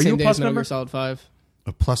came out the same day as Metal Gear Solid 5.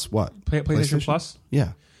 A plus what? PlayStation Plus?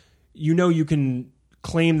 Yeah. You know you can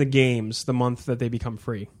claim the games the month that they become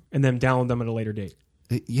free and then download them at a later date.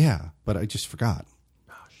 Yeah, but I just forgot.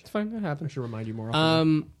 It's fine. That happens. I should remind you more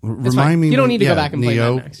often. Remind me. You don't need to go back and play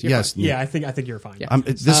Mad Max. Yes. Yeah, I think you're fine. Yeah.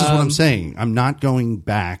 This is what I'm saying. I'm not going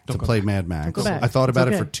back to play Mad Max. Don't go back. I thought about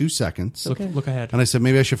It's it okay. for 2 seconds. Look ahead. And I said,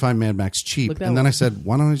 maybe I should find Mad Max cheap. Look that And then way. I said,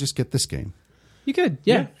 why don't I just get this game? You could,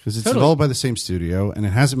 yeah. Because it's totally. developed by the same studio, and it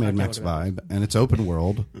has a Mad Max vibe, and it's open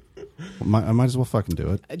world. I might as well fucking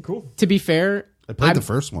do it. Cool. To be fair, I played the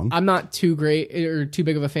first one. I'm not too great or too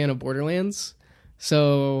big of a fan of Borderlands.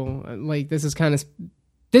 So, like, this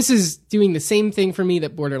is doing the same thing for me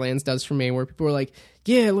that Borderlands does for me, where people are like,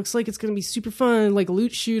 yeah, it looks like it's going to be super fun, like a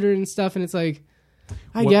loot shooter and stuff. And it's like,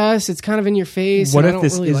 I guess it's kind of in your face. What and if I don't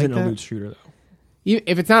this really isn't like a that. loot shooter, though?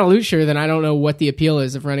 If it's not a loot shooter, then I don't know what the appeal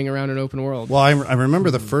is of running around an open world. Well, I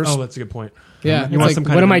remember the first. Oh, that's a good point. Yeah, You it's want like, some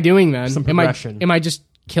kind what of am I doing then? some Am progression. I just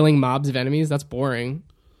killing mobs of enemies? That's boring.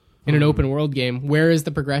 In an open world game, where is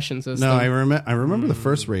the progression system? No, I remember the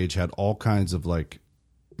first Rage had all kinds of like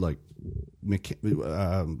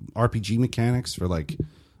RPG mechanics for like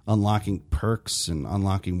unlocking perks and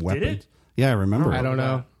unlocking weapons. it? Yeah, I remember. I don't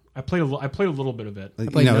know. I played a little bit of it.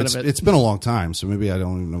 played none of it. It's been a long time, so maybe I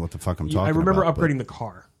don't even know what the fuck I'm talking about. I remember but- upgrading the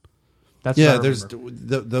car. That's what I there's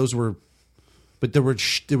remember. those were, but there was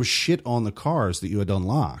shit on the cars that you had to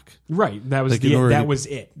unlock. Right. That was Like, in order that to- was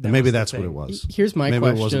it. That Maybe was the that's what thing. it was. Here's my maybe it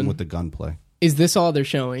question. wasn't with the gunplay. Is this all they're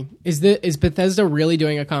showing? Is Bethesda really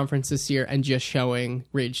doing a conference this year and just showing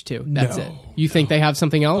Rage 2? That's No. it. You think they have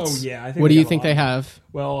something else? Oh, yeah, I think What they do you have a think lot. they have?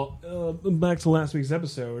 Well, back to last week's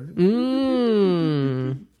episode.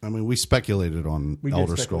 I mean, we speculated on did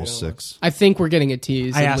Elder speculate Scrolls on 6. I think we're getting a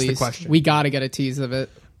tease. I at asked the least. question. We got to get a tease of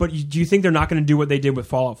it. But do you think they're not going to do what they did with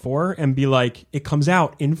Fallout 4 and be like, it comes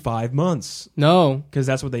out in 5 months? No, Because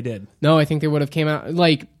that's what they did. no. I think they would have came out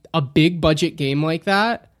like a big budget game like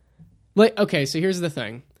that. Like, okay, so here's the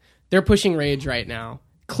thing: they're pushing Rage right now.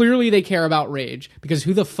 Clearly, they care about Rage because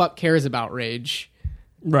who the fuck cares about Rage?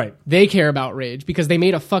 Right. They care about Rage because they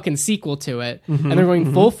made a fucking sequel to it and they're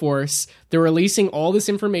going full force. They're releasing all this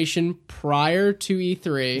information prior to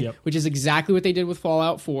E3, Yep. which is exactly what they did with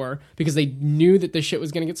Fallout 4 because they knew that this shit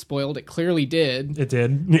was going to get spoiled. It clearly did. It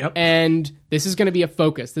did. Yep. And this is going to be a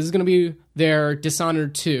focus. This is going to be their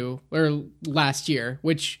Dishonored 2, or last year,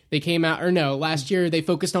 which they came out, or no, last year they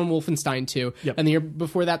focused on Wolfenstein 2. Yep. And the year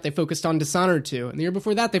before that, they focused on Dishonored 2. And the year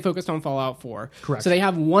before that, they focused on Fallout 4. Correct. So they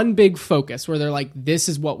have one big focus where they're like, this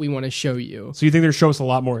is what we want to show you. So you think they'll show us a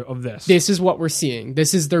lot more of this? This is what we're seeing.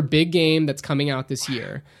 This is their big game that's coming out this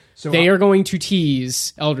year. So they are going to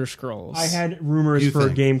tease Elder Scrolls. I had rumors You for a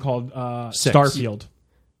think? game called Six. Starfield.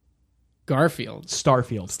 Garfield.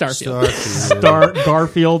 Starfield.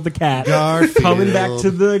 Garfield the cat. Garfield. Coming back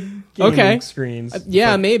to the gaming Okay. screens.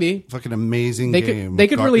 Yeah, maybe. Fucking amazing They could- game. they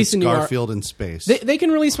could release it's a new Garfield in space. They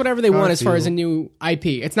can release whatever they want as far as a Garfield. new IP.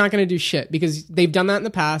 It's not going to do shit because they've done that in the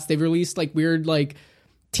past. They've released like weird like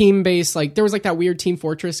team-based, like there was like that weird Team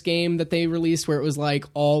Fortress game that they released where it was like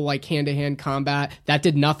all like hand-to-hand combat. That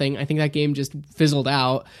did nothing. I think that game just fizzled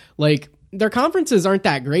out. Like their conferences aren't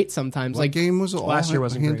that great sometimes. What Like game was all last year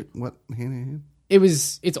wasn't great. What hand in hand?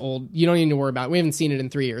 it's old. You don't need to worry about it. We haven't seen it in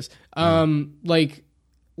 3 years. Like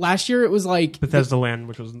last year it was like Bethesda Land,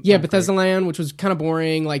 which was yeah, Bethesda Land, which was kind of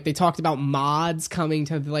boring. Like they talked about mods coming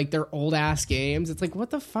to like their old ass games. It's like, what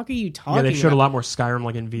the fuck are you talking Yeah, they showed about? a lot more Skyrim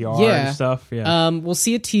like in VR Yeah. and stuff. Yeah. We'll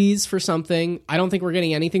see a tease for something. I don't think we're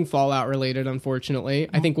getting anything Fallout related, unfortunately.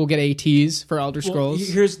 I think we'll get a tease for Elder Well, Scrolls.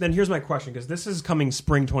 here's my question, because this is coming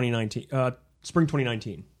spring 2019. Spring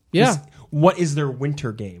 2019. Yeah. What is their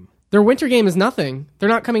winter game? Their winter game is nothing. They're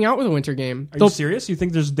not coming out with a winter game. Are you serious? You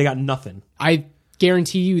think they got nothing? I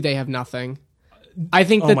guarantee you they have nothing. I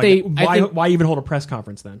think Oh that my they God. I think Why even hold a press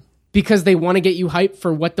conference then? because they want to get you hyped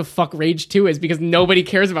for what the fuck Rage 2 is because nobody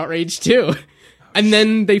cares about Rage 2. And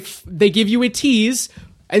then they give you a tease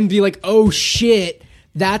and be like, "Oh shit,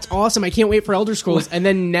 that's awesome. I can't wait for Elder Scrolls." And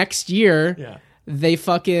then next year Yeah. they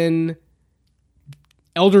fucking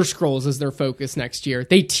Elder Scrolls is their focus next year.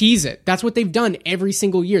 They tease it. That's what they've done every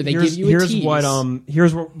single year. They give you a tease.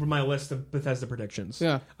 Here's what my list of Bethesda predictions.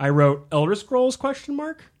 Yeah. I wrote Elder Scrolls ?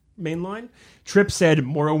 Mainline. Trip said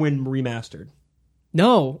Morrowind remastered.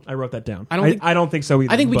 No, I wrote that down. I don't think so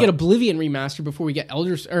either. I think we get Oblivion remaster before we get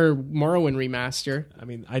Morrowind remaster. I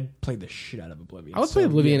mean, I'd play the shit out of Oblivion. I would play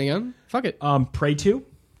Oblivion again. Fuck it. Prey 2.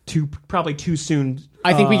 Probably too soon.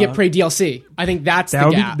 I think we get Prey DLC. I think that's the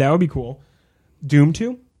gap. That would be cool. Doom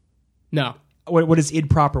 2? No. What is id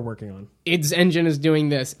Proper working on? Id's engine is doing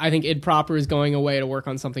this. I think id Proper is going away to work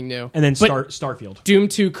on something new. And then Starfield. Doom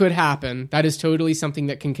 2 could happen. That is totally something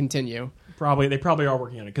that can continue. They probably are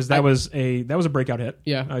working on it because that was a breakout hit.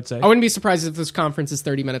 Yeah, I'd say. I wouldn't be surprised if this conference is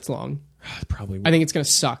 30 minutes long. Probably would. I think it's going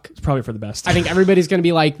to suck. It's probably for the best. I think everybody's going to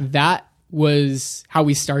be like, that was how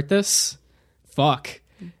we start this? Fuck.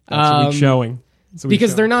 That's a weak showing.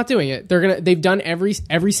 Because they're not doing it. They've done every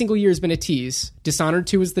single year has been a tease. Dishonored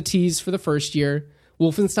 2 was the tease for the first year.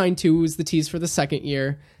 Wolfenstein 2 was the tease for the second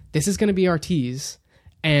year. This is going to be our tease.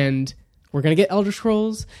 And we're going to get Elder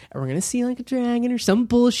Scrolls, and we're going to see like a dragon or some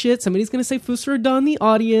bullshit. Somebody's going to say Fusra Dawn in the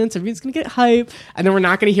audience. Everybody's going to get hype. And then we're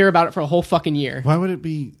not going to hear about it for a whole fucking year. Why would there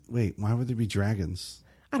be dragons?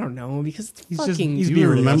 I don't know, because it's he's fucking... Do you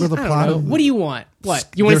remember the plot? What do you want? What?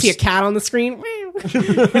 You want to see a cat on the screen?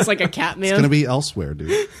 He's like a cat man. It's going to be elsewhere,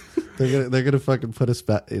 dude. They're gonna fucking put us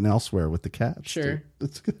back in elsewhere with the cats. Sure.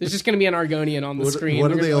 There's just gonna be an Argonian on the screen.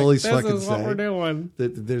 What do they always fucking say? This is what we're doing.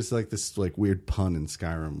 There's like this like weird pun in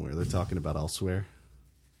Skyrim where they're talking about elsewhere.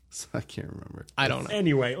 So I can't remember. I don't know.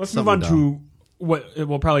 Anyway, let's move on to what it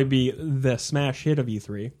will probably be the smash hit of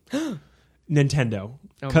E3, Nintendo.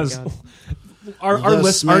 Because our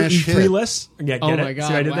list, our E3 hit. list. Yeah, get it? My God.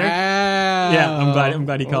 See what I did there? Wow. Yeah, I'm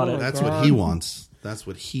glad he caught it. That's what he wants. That's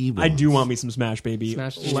what he wants. I do want me some Smash, baby.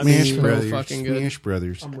 Smash Brothers. fucking good. Smash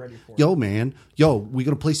Brothers. I'm ready for it. Yo, man. Yo, we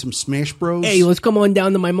gonna play some Smash Bros? Hey, let's come on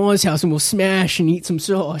down to my mom's house and we'll smash and eat some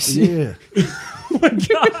sauce. Yeah. we're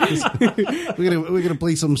gonna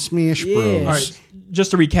play some Smash Bros. All right,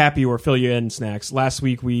 just to recap you or fill you in, Snacks. Last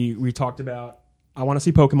week we talked about I want to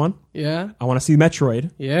see Pokemon. Yeah. I want to see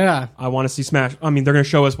Metroid. Yeah. I want to see Smash. I mean, they're going to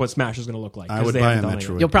show us what Smash is going to look like. I would buy a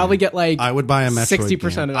Metroid. You'll probably get like I would buy a Metroid 60%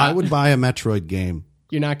 game. of that. I would buy a Metroid game.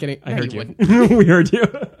 You're not getting... I heard you. wouldn't. We heard you.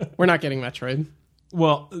 We're not getting Metroid.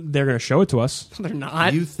 Well, they're going to show it to us. They're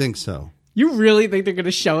not. You think so? You really think they're going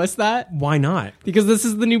to show us that? Why not? Because this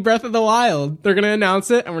is the new Breath of the Wild. They're going to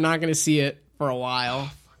announce it, and we're not going to see it for a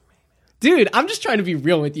while. Dude, I'm just trying to be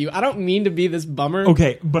real with you. I don't mean to be this bummer.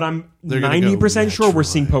 Okay, but I'm 90% sure we're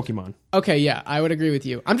seeing Pokemon. Okay, yeah, I would agree with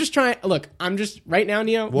you. I'm just trying... Look, I'm just... Right now,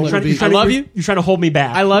 Neo... I love you. You're trying to hold me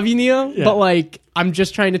back. I love you, Neo, Yeah. but like, I'm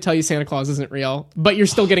just trying to tell you Santa Claus isn't real, but you're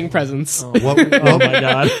still getting presents. Oh my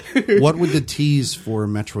God. What would the tease for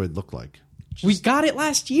Metroid look like? We got it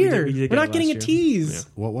last year. we did We're get not it getting a last year. tease.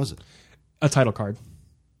 What was it? A title card.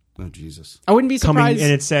 Oh, Jesus. I wouldn't be Coming, surprised.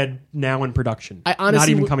 and it said now in production. I honestly not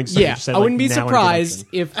even would- coming soon. Yeah, It said, I wouldn't like, be now in surprised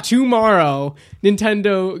production. if tomorrow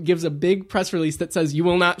Nintendo gives a big press release that says you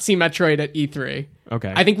will not see Metroid at E3.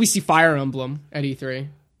 Okay. I think we see Fire Emblem at E3.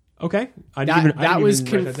 Okay. I That didn't was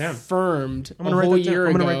even write that down. confirmed I'm a gonna whole write that year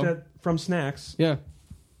down. I'm ago. going to write that from Snacks. Yeah,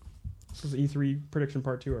 This is E3 prediction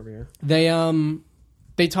part 2 over here.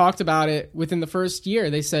 they talked about it within the first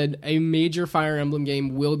year. They said a major Fire Emblem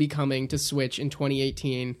game will be coming to Switch in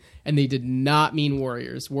 2018, and they did not mean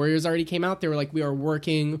Warriors. Warriors already came out. They were like, we are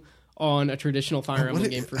working on a traditional Fire Emblem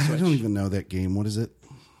game for Switch. I don't even know that game. What is it?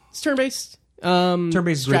 It's turn-based. Turn-based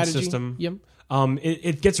grid strategy. system. Yep.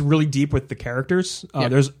 It gets really deep with the characters. Yeah.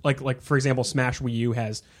 There's like for example, Smash Wii U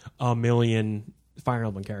has 1 million Fire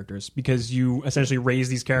Emblem characters because you essentially raise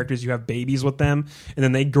these characters. You have babies with them, and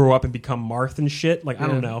then they grow up and become Marth and shit. Like I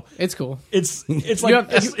don't know. It's cool. It's like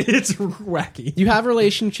it's wacky. You have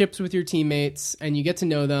relationships with your teammates, and you get to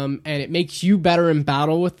know them, and it makes you better in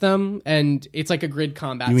battle with them, and it's like a grid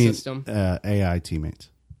combat You mean system. AI teammates?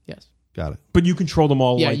 Yes. Got it. But you control them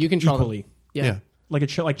all. Yeah, like, you control them. equally. Yeah. Like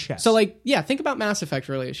chess. So, like, yeah, think about Mass Effect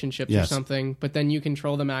relationships or Yes. something, but then you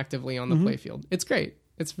control them actively on the playfield. It's great.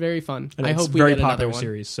 It's very fun. and I it's hope we very get another popular one.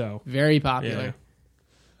 series. So Very popular.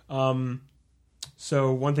 yeah.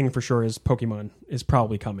 So one thing for sure is Pokemon is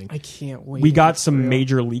probably coming. I can't wait. We got some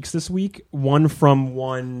major leaks this week. One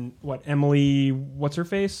from Emily, what's her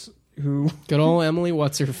face? Who? Good old Emily,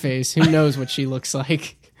 what's her face? Who knows what she looks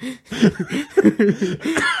like?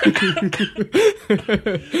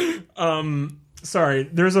 Sorry,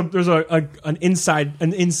 there's an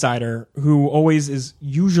insider who always is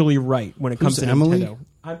usually right when it comes Who's to Emily? Nintendo.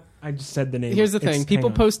 I just said the name. Here's the It's- thing: people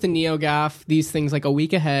hang on. post to NeoGAF these things like a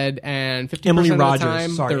week ahead, and 50% Emily of the Rogers.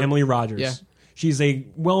 time, Sorry, they're- Emily Rogers. Yeah. She's a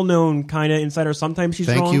well-known kind of insider. Sometimes she's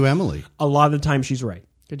wrong. Thank you, Emily. A lot of the time she's right.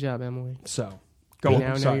 Good job, Emily. So go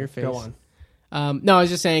on. Know your face. Go on. No, I was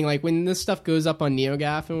just saying, like, when this stuff goes up on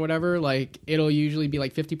NeoGAF and whatever, like, it'll usually be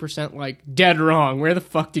like 50% like dead wrong. Where the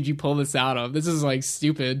fuck did you pull this out of? This is like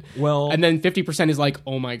stupid. Well, and then 50% is like,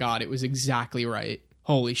 oh my god, it was exactly right.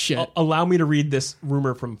 Holy shit. Allow me to read this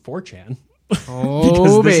rumor from 4chan.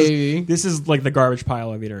 Oh, baby. This is like the garbage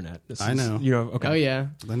pile of the internet. I know. Okay. Oh, yeah.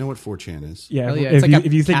 I know what 4chan is. Yeah. Yeah.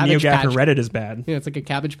 If you think NeoGAF or Reddit is bad. Yeah, it's like a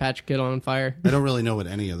Cabbage Patch Kid on fire. I don't really know what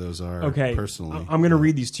any of those are. Okay. Personally, I'm going to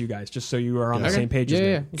read these to you guys just so you are on the same page as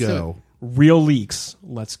me. Yeah. Go. Real leaks.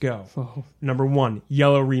 Let's go. Oh. Number 1,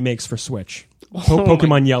 Yellow remakes for Switch.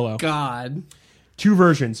 Pokemon Yellow. God. 2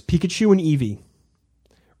 versions, Pikachu and Eevee.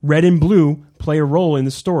 Red and Blue play a role in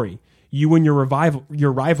the story. You and your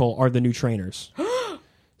rival are the new trainers.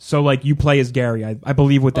 So, like, you play as Gary. I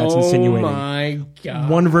believe what that's insinuating. Oh, my God.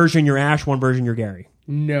 One version you're Ash, one version you're Gary.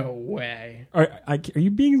 No way. Are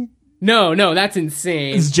you being... No, that's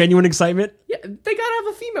insane. Is genuine excitement? Yeah, they gotta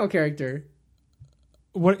have a female character.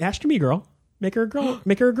 What? Ash can be a girl. Make her a girl.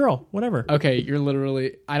 Make her a girl. Whatever. Okay, you're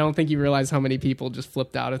literally... I don't think you realize how many people just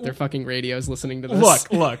flipped out at their fucking radios listening to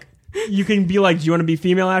this. Look. You can be like, do you want to be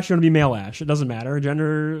female Ash? Do you want to be male Ash? It doesn't matter.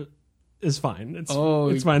 Gender is fine. It's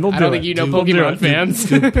fine. They'll do it. I don't think you know Pokemon fans.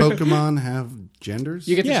 Do Pokemon have genders?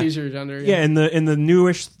 You get to choose your gender. Yeah, in the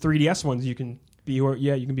newish 3DS ones, you can be you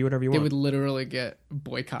can be whatever you want. They would literally get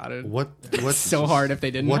boycotted. What's so hard if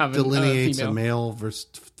they didn't have what delineates a female. a male versus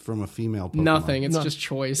from a female Pokemon? Nothing. It's just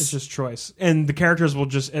choice. It's just choice. And the characters will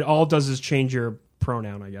just... It all does is change your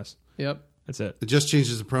pronoun, I guess. Yep. That's it. It just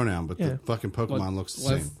changes the pronoun, but the fucking Pokemon looks the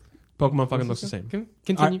same. Pokemon fucking looks the same.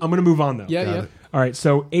 Continue. All right, I'm going to move on, though. Yeah, Got yeah. it. All right,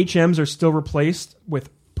 so HMs are still replaced with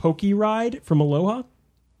Pokeride from Aloha.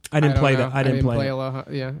 I didn't play that. I didn't play it. Aloha.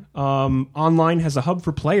 Yeah. Online has a hub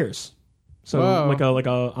for players. So Whoa. like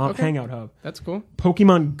a hangout hub. That's cool.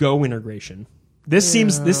 Pokemon Go integration. This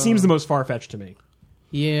seems the most far-fetched to me.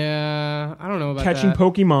 Yeah, I don't know about Catching that.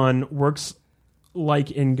 Pokemon works like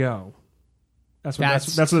in Go. That's what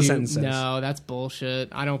the sentence says. No, that's bullshit.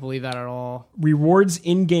 I don't believe that at all. Rewards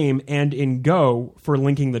in game and in Go for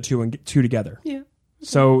linking the two together. Yeah.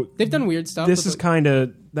 So They've done weird stuff. this is kind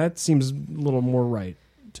of that seems a little more right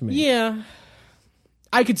to me. Yeah.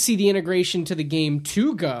 I could see the integration to the game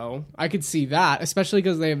to Go. I could see that, especially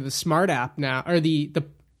because they have the smart app now, or the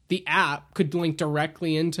app could link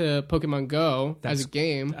directly into Pokemon Go as a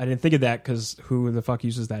game. I didn't think of that because who the fuck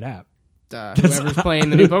uses that app? Whoever's playing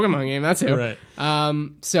the new Pokemon game, that's who. Right.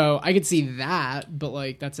 So I could see that, but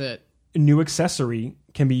like that's it. A new accessory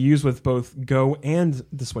can be used with both Go and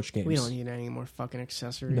the Switch games. We don't need any more fucking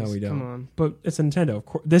accessories. No, we don't. Come on. But it's a Nintendo. Of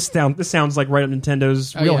course, this sounds like right up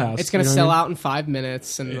Nintendo's wheelhouse. Yeah. It's going to You know sell what I mean? out in 5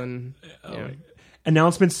 minutes, and then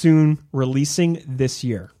Announcement soon, releasing this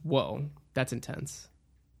year. whoa, that's intense.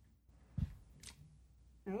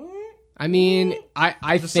 I mean,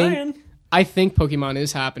 I Just think saying. I think Pokemon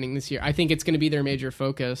is happening this year. I think it's going to be their major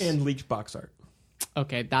focus. And leaked box art.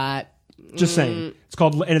 Okay, that. Just saying. It's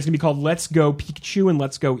called, and it's gonna be called Let's Go Pikachu and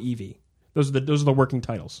Let's Go Eevee. Those are the working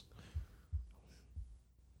titles.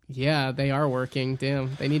 Yeah, they are working.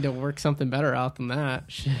 Damn, they need to work something better out than that.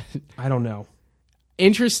 Shit. I don't know.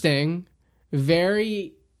 Interesting.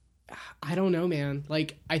 Very. I don't know, man.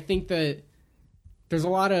 Like, I think that there's a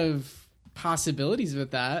lot of possibilities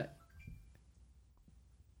with that.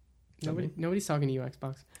 Nobody's talking to you,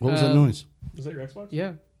 Xbox. What was that noise? Was that your Xbox?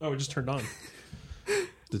 Yeah. Oh, it just turned on.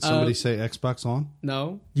 Did somebody say Xbox on?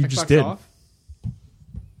 No. You Xbox just did. Off.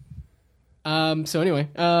 So anyway.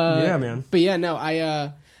 Yeah, man. But yeah, no,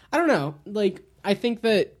 I don't know. Like, I think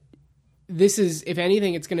that this is, if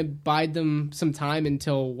anything, it's going to bide them some time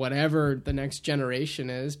until whatever the next generation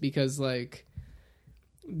is, because, like,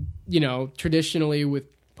 you know, traditionally with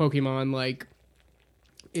Pokemon, like,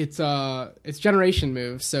 it's generation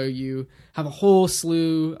moves. So you have a whole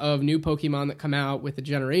slew of new Pokemon that come out with the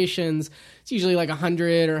generations. It's usually like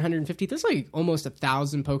 100 or 150. There's like almost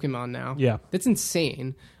 1,000 Pokemon now. Yeah. That's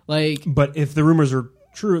insane. Like, But if the rumors are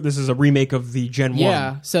true, this is a remake of the Gen 1.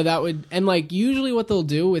 yeah, so that would, and like usually what they'll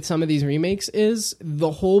do with some of these remakes is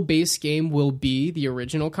the whole base game will be the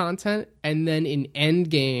original content, and then in end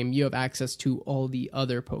game you have access to all the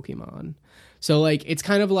other Pokemon. So like it's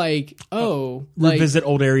kind of like Revisit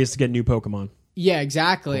old areas to get new Pokemon. yeah,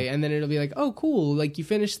 exactly. And then it'll be like, oh, cool. Like, you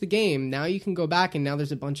finished the game. Now you can go back, and now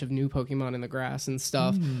there's a bunch of new Pokemon in the grass and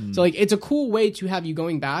stuff. So, like, it's a cool way to have you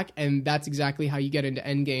going back, and that's exactly how you get into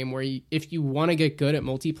Endgame, where if you want to get good at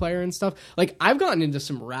multiplayer and stuff. Like, I've gotten into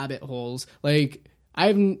some rabbit holes. Like,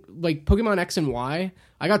 Pokemon X and Y,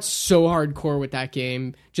 I got so hardcore with that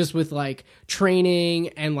game, just with like training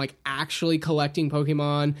and like actually collecting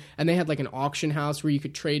Pokemon. And they had like an auction house where you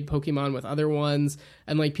could trade Pokemon with other ones.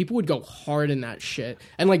 And like people would go hard in that shit.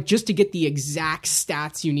 And like just to get the exact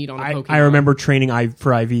stats you need on a Pokemon. I remember training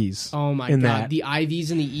for IVs. Oh my God. The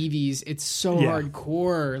IVs and the EVs, it's so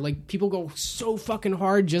hardcore. Like people go so fucking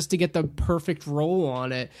hard just to get the perfect roll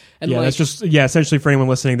on it. And yeah, like, that's just essentially for anyone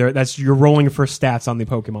listening there, that's you're rolling for stats on the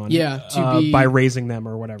Pokemon. Yeah, by raising them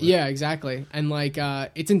or whatever. Yeah, exactly. And like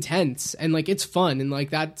it's intense and like it's fun and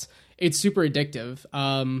like it's super addictive.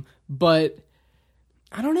 But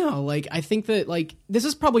I don't know. Like I think that like this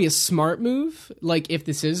is probably a smart move. Like if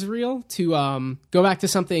this is real, to go back to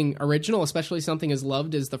something original, especially something as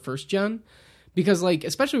loved as the first gen. Because, like,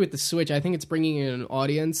 especially with the Switch, I think it's bringing in an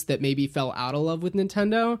audience that maybe fell out of love with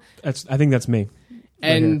Nintendo. I think that's me.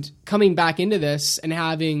 And coming back into this and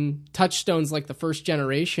having touchstones like the first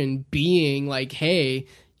generation being like, hey,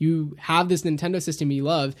 you have this Nintendo system you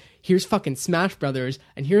love. Here's fucking Smash Brothers,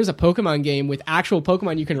 and here's a Pokemon game with actual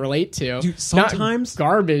Pokemon you can relate to. Dude, sometimes... Not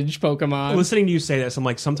garbage Pokemon. Listening to you say this,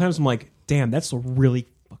 sometimes I'm like, damn, that's really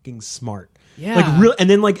fucking smart. Yeah. Like real, and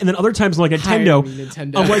then other times I'm like Nintendo.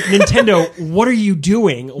 I'm like Nintendo. What are you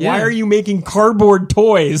doing? Yeah. Why are you making cardboard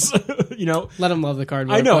toys? You know, let them love the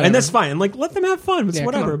cardboard. I know, whatever. And that's fine. Like let them have fun. It's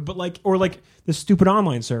whatever. But like the stupid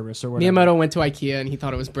online service or whatever. Miyamoto went to IKEA and he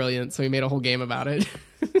thought it was brilliant, so he made a whole game about it.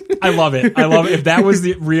 I love it. If that was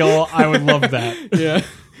the real, I would love that. Yeah.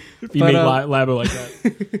 If you made Labo like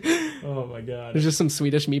that. Oh my God. There's just some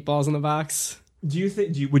Swedish meatballs in the box.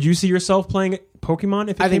 Would you see yourself playing Pokemon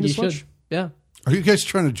if it came to Switch? Should. Yeah. Are you guys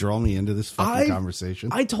trying to draw me into this fucking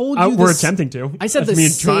conversation? I told you we're attempting to. I said the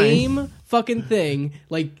same fucking thing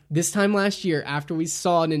like this time last year after we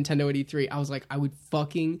saw Nintendo at E3. I was like, I would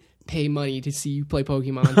fucking pay money to see you play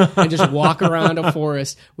Pokemon and just walk around a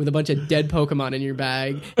forest with a bunch of dead Pokemon in your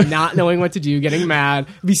bag, not knowing what to do, getting mad.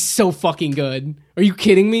 It'd be so fucking good. Are you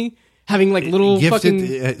kidding me? Having like little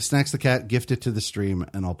fucking... Snacks the Cat, gift it to the stream,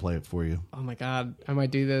 and I'll play it for you. Oh my God, I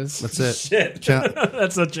might do this. That's it. Shit.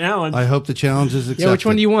 That's a challenge. I hope the challenge is accepted. Yeah, which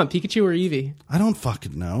one do you want, Pikachu or Eevee? I don't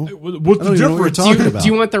fucking know. What's the difference? Do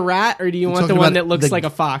you want the rat or do you want the one that looks like a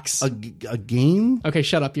fox? A game? Okay,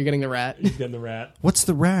 shut up. You're getting the rat. He's getting the rat. What's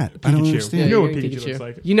the rat? Pikachu. I don't understand. You know what Pikachu looks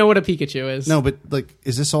like. You know what a Pikachu is. No, but like,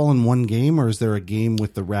 is this all in one game or is there a game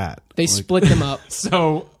with the rat? They split them up.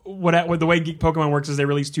 So what the way Geek Pokemon works is they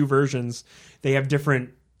release two versions. They have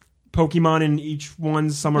different Pokemon in each one.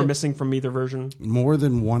 Some are missing from either version. More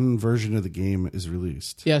than one version of the game is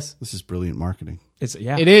released. Yes. This is brilliant marketing.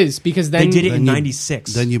 It is because then they did it in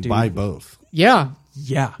 '96. Then you buy both. Yeah.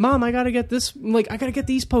 Yeah. Mom, I gotta get this. I gotta get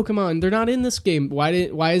these Pokemon. They're not in this game. Why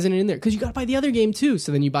isn't it in there? Because you gotta buy the other game too.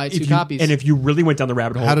 So then you buy two copies. And if you really went down the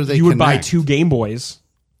rabbit hole, how do they you would buy connect? 2 Game Boys.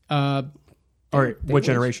 All right. What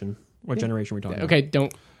generation? What generation are we talking about? Okay,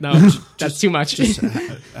 no, that's too much.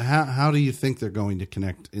 How do you think they're going to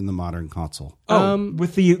connect in the modern console?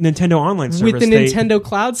 With the Nintendo Online service. With the Nintendo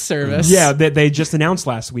Cloud service. Yeah, they just announced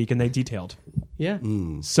last week and they detailed. Yeah.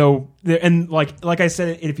 So, and like I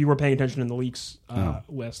said, if you were paying attention in the leaks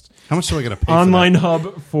list. How much do I got to pay Online for that?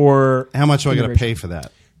 hub for... How much do I got to pay for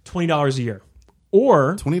that? $20 a year.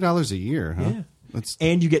 Or... $20 a year, huh? Yeah. That's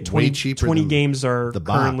and you get 20 games are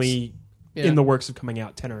currently... Yeah. in the works of coming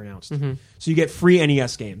out. 10 are announced. Mm-hmm. So you get free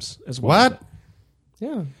NES games as well. What?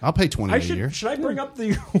 Yeah. I'll pay $20 a year. Should I bring up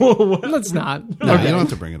the... Let's not. No, you don't have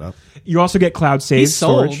to bring it up. You also get cloud save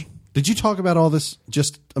storage. Did you talk about all this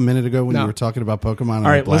just a minute ago when you were talking about Pokemon? All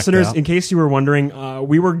right, listeners, in case you were wondering,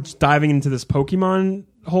 we were diving into this Pokemon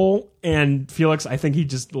hole, and Felix, I think he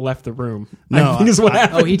just left the room. No, I think is what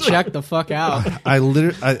happened. Oh, he checked the fuck out.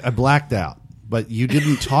 I blacked out, but you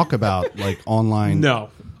didn't talk about like online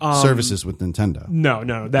services with Nintendo.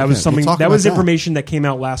 No, that was something. That was information that came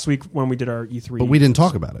out last week when we did our E3. But we didn't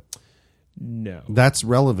talk about it. No, that's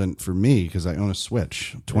relevant for me because I own a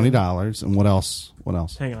Switch. $20, and what else? What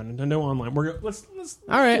else? Hang on, Nintendo Online. Let's.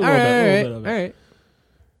 All right.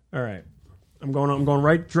 I'm going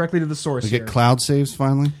right directly to the source. You get cloud saves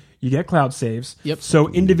finally. You get cloud saves. Yep. So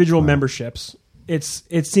individual memberships. It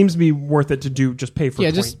seems to be worth it to just pay for.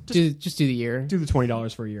 Yeah, just do the year. Do the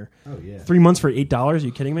 $20 for a year. Oh yeah. 3 months for $8. Are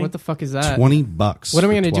you kidding me? What the fuck is that? $20. What am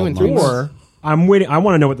I going to do in 3 months? Or I'm waiting. I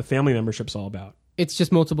want to know what the family membership's all about. It's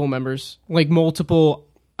just multiple members, like multiple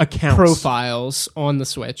accounts, profiles on the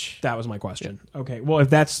Switch. That was my question. Yeah. Okay. Well, is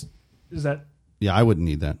that? Yeah, I wouldn't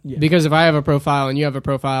need that. Yeah. Because if I have a profile and you have a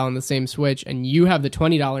profile on the same Switch, and you have the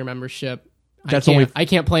 $20 membership, I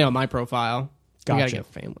can't play on my profile. Gotcha. You gotta get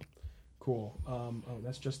family. Cool.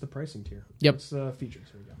 That's just the pricing tier. Yep. What's features?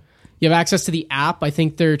 Here we go. You have access to the app. I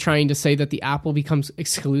think they're trying to say that the app will become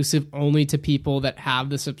exclusive only to people that have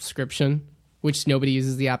the subscription, which nobody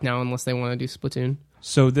uses the app now unless they want to do Splatoon.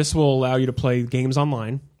 So this will allow you to play games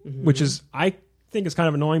online, which is, I think, is kind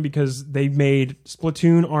of annoying because they've made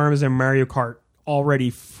Splatoon, ARMS, and Mario Kart already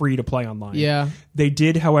free to play online. Yeah. They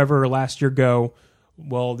did, however, last year go,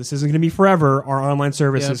 well, this isn't going to be forever. Our online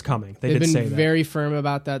service is coming. They've been say that. very firm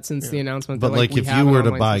about that since the announcement. But like if you were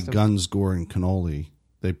to buy Guns, Gore, and Cannoli,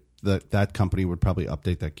 that company would probably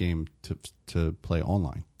update that game to play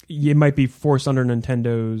online. It might be forced under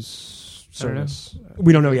Nintendo's service.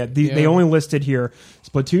 We don't know yet. They only listed here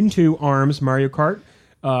Splatoon 2, ARMS, Mario Kart,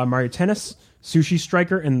 Mario Tennis, Sushi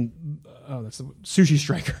Striker, and that's the Sushi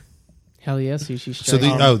Striker. Hell yeah, Sushi Striker.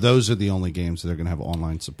 So those are the only games that are going to have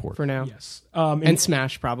online support for now. Yes, and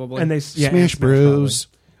Smash probably. And Smash Bros.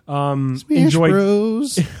 Smash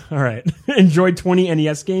Bros. All right, enjoyed 20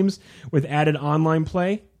 NES games with added online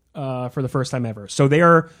play for the first time ever. So they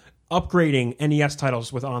are upgrading NES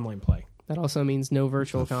titles with online play. That also means no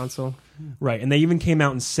virtual console. Right, and they even came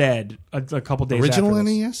out and said a couple days original after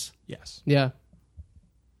NES. Yes. Yeah.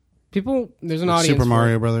 People, there's an audience. Super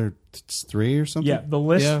Mario Brothers 3 or something. Yeah, the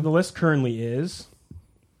list currently is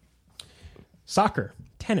soccer,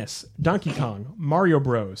 tennis, Donkey Kong, Mario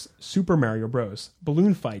Bros, Super Mario Bros,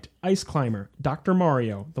 Balloon Fight, Ice Climber, Dr.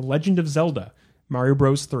 Mario, The Legend of Zelda, Mario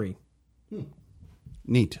Bros 3.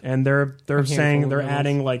 Neat. And they're saying they're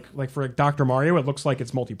adding like for Dr. Mario, it looks like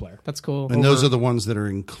it's multiplayer. That's cool. And those are the ones that are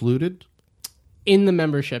included in the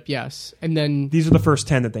membership, yes. And then these are the first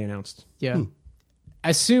 10 that they announced. Yeah.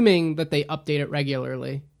 Assuming that they update it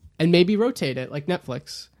regularly and maybe rotate it like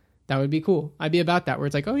Netflix. That would be cool. I'd be about that, where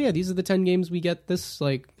it's like, oh yeah, these are the 10 games we get this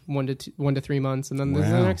like 1 to 3 months, and then there's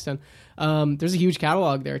the next 10. There's a huge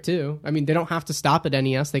catalog there too. I mean, they don't have to stop at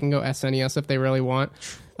NES. They can go SNES if they really want.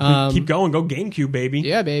 Keep going. Go GameCube, baby.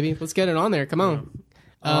 Yeah, baby. Let's get it on there. Come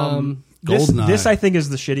on. This I think is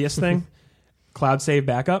the shittiest thing. Cloud save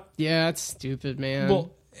backup. Yeah, it's stupid, man.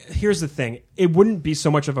 Well, here's the thing. It wouldn't be so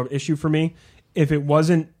much of an issue for me if it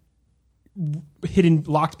wasn't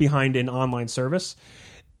locked behind an online service.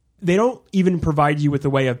 They don't even provide you with a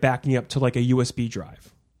way of backing up to like a USB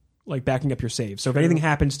drive, like backing up your save. So if anything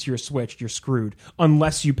happens to your Switch, you're screwed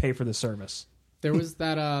unless you pay for the service. There was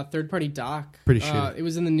that third-party dock. Pretty shitty. It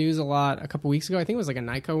was in the news a lot a couple weeks ago. I think it was like a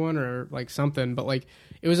Nyko one or like something. But like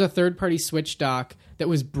it was a third-party Switch dock that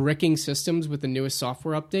was bricking systems with the newest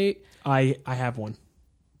software update. I have one.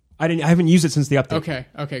 I haven't used it since the update.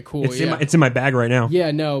 Okay, cool. It's in my bag right now.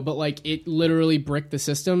 Yeah, no, but like it literally bricked the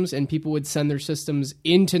systems, and people would send their systems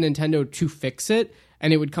into Nintendo to fix it,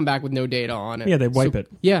 and it would come back with no data on it. Yeah, they wipe it.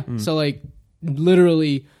 Yeah, so like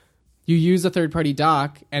literally, you use a third-party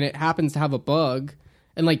dock, and it happens to have a bug,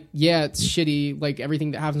 and like yeah, it's shitty, like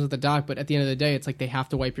everything that happens with the dock, but at the end of the day, it's like they have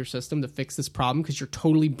to wipe your system to fix this problem because you're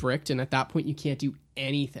totally bricked, and at that point, you can't do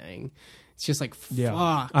anything. It's just like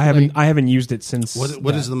fuck. I haven't used it since.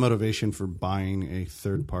 What is the motivation for buying a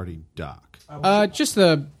third party dock? Just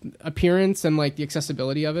the appearance and like the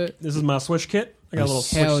accessibility of it. This is my Switch kit. I got a little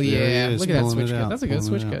Switch. Hell yeah! Look at that Switch kit. That's a good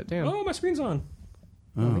Switch kit. Damn. Oh, my screen's on.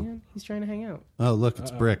 Oh man, he's trying to hang out. Oh look, it's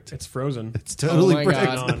bricked. It's frozen. It's totally bricked.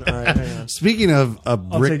 All right, hang on. Speaking of a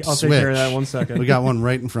bricked I'll Switch, take care of that 1 second. We got one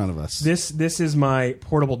right in front of us. This is my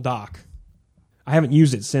portable dock. I haven't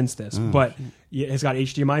used it since this, but it's got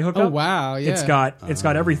HDMI hookup. Oh wow, yeah. It's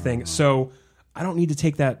got everything. So I don't need to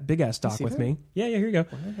take that big ass dock with me. Yeah, here you go.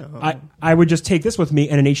 Wow. I would just take this with me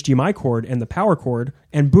and an HDMI cord and the power cord,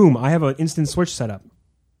 and boom, I have an instant Switch setup.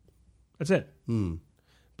 That's it.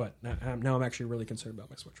 But now I'm actually really concerned about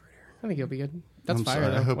my Switch right here. I think you'll be good. That's I'm fire.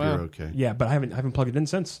 sorry. I hope wow. you're okay. Yeah, but I haven't plugged it in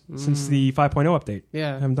since the 5.0 update. Yeah,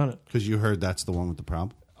 I haven't done it because you heard that's the one with the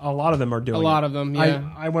problem. A lot of them are doing it. A lot of them, yeah.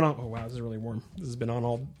 I went on... Oh, wow, this is really warm. This has been on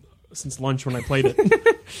all since lunch when I played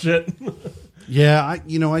it. Shit. Yeah,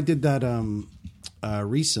 I did that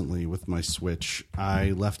recently with my Switch. I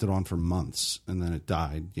left it on for months, and then it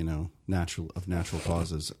died, natural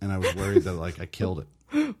causes. And I was worried that, like, I killed it.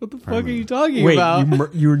 What the fuck are you talking about?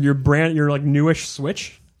 Wait, your like, newish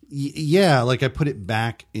Switch? Yeah, like I put it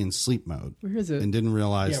back in sleep mode. Where is it? And didn't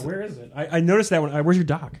realize... Yeah, where is it? I noticed that one. Where's your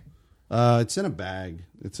dock? It's in a bag.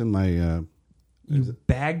 It's in my. You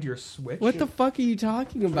bagged your Switch? What the fuck are you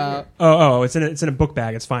talking about? Oh, it's in a book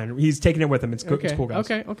bag. It's fine. He's taking it with him. It's cool,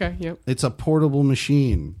 guys. Okay, yep. It's a portable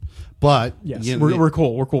machine, but yes, we're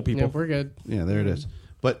cool. We're cool people. Yeah, we're good. Yeah, there it is.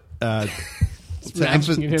 But to like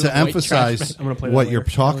emphasize what you're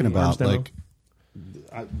talking about, like,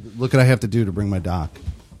 look what I have to do to bring my dock.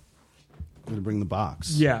 To bring the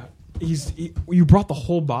box. Yeah. You brought the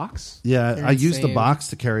whole box? Yeah, They're I used the insane. box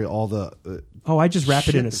to carry all the. I just wrap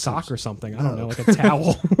it in a Shit, sock or something. I don't know, like a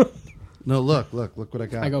towel. No, look what I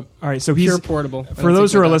got. I go All right, so pure he's portable. I for don't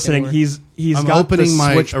those take who my are back listening. anywhere. He's I'm got opening the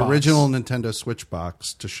my Switch box. original Nintendo Switch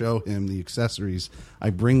box to show him the accessories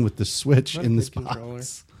I bring with the Switch What a in this good controller.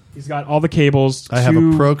 box. He's got all the cables. I have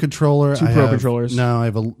a Pro controller. two I Pro have- controllers. No, I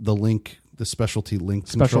have the specialty Link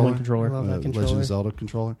special controller. link controller. I love that Legend controller. of Zelda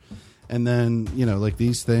controller. And then, like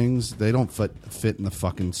these things, they don't fit in the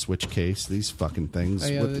fucking Switch case. These fucking things. Oh,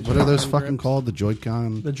 yeah, the what are those Joy-Con fucking grips. called? The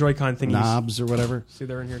Joy-Con The Joy-Con thingies. knobs or whatever. See,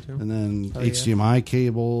 they're in here too. And then Oh, yeah. HDMI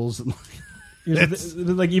cables.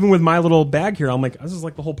 Like even with my little bag here, I'm like, this is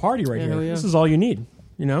like the whole party right Yeah, here. hell yeah. This is all you need.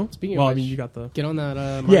 Speaking well, of I mean, which, you got the. Get on that.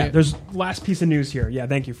 Yeah, Mario. there's last piece of news here. Yeah,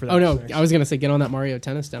 thank you for that. Oh no, Thanks. I was gonna say get on that Mario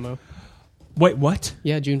Tennis demo. Wait, what?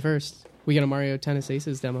 Yeah, June 1st. We get a Mario Tennis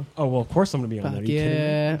Aces demo. Oh well, of course I'm gonna be on that. Fuck Are you kidding me?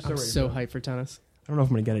 yeah, I'm I'm ready so for it. hyped for tennis. I don't know if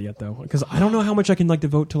I'm gonna get it yet though, because I don't know how much I can like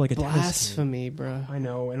devote to like a tennis game. Blasphemy, bro. I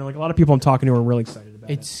know, and like a lot of people I'm talking to are really excited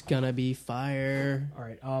about it. It's gonna be fire. All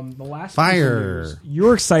right, the last Fire. piece of news.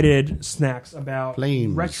 You're excited, Snacks, about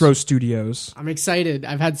Flames. Retro Studios. I'm excited.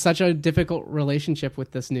 I've had such a difficult relationship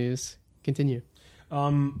with this news. Continue.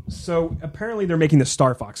 So apparently they're making the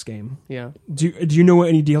Star Fox game. Yeah. Do you know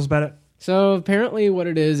any deals about it? So apparently, what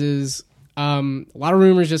it is a lot of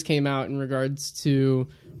rumors just came out in regards to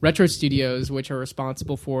Retro Studios, which are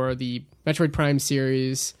responsible for the Metroid Prime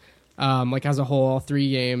series, like as a whole, all 3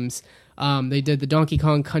 games. They did the Donkey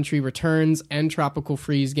Kong Country Returns and Tropical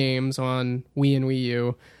Freeze games on Wii and Wii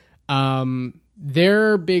U.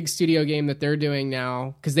 Their big studio game that they're doing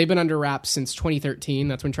now, because they've been under wraps since 2013.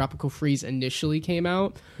 That's when Tropical Freeze initially came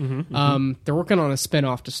out. They're working on a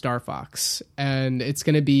spinoff to Star Fox, and it's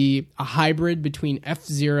going to be a hybrid between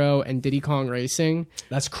F-Zero and Diddy Kong Racing,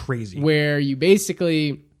 That's crazy. where you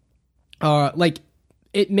basically,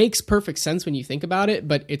 it makes perfect sense when you think about it,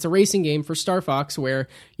 but it's a racing game for Star Fox where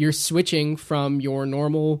you're switching from your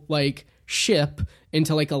normal, ship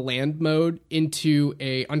into a land mode, into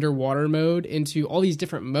a underwater mode, into all these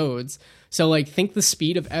different modes. So think the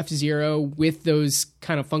speed of F-Zero with those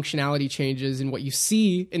kind of functionality changes in what you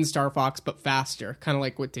see in Star Fox, but faster, kind of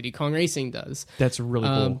like what Diddy Kong Racing does. That's really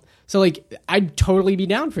cool. So I'd totally be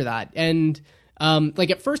down for that. And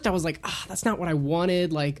at first I was like, that's not what I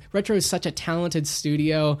wanted. Retro is such a talented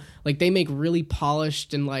studio. They make really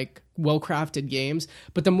polished and well-crafted games.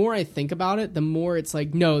 But the more I think about it, the more it's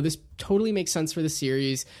no, this totally makes sense for the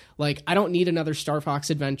series. I don't need another Star Fox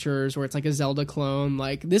Adventures where it's a Zelda clone.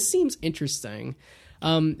 This seems interesting.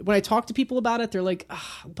 When I talk to people about it, they're like,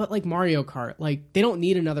 but Mario Kart, they don't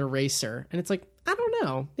need another racer. And it's I don't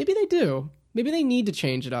know. Maybe they do. Maybe they need to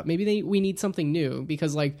change it up. Maybe we need something new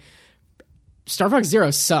because Star Fox Zero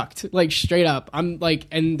sucked, straight up. I'm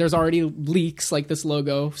and there's already leaks this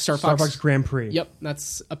logo, Star Fox Grand Prix. Yep,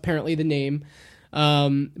 that's apparently the name.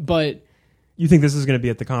 But You think this is going to be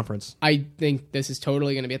at the conference? I think this is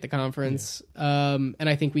totally going to be at the conference. And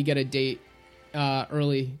I think we get a date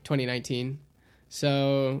early 2019.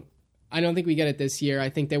 So I don't think we get it this year. I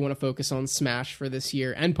think they want to focus on Smash for this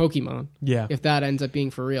year and Pokemon. Yeah. If that ends up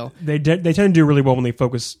being for real. They tend to do really well when they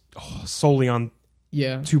focus solely on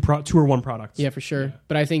Yeah. two or one products. Yeah, for sure.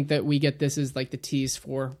 But I think that we get this as the tease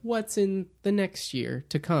for what's in the next year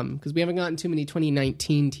to come, because we haven't gotten too many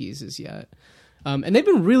 2019 teases yet. And they've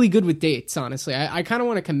been really good with dates, honestly. I kind of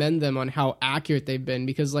want to commend them on how accurate they've been,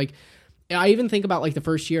 because I even think about the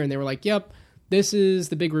first year and they were like, yep, this is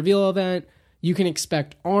the big reveal event. You can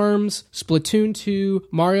expect ARMS, Splatoon 2,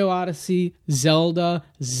 Mario Odyssey, Zelda,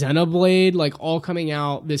 Xenoblade, all coming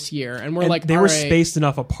out this year. And we're They all were right. spaced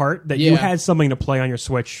enough apart that you Yeah. had something to play on your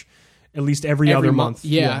Switch at least every other month.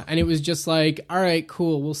 Yeah. And it was just all right,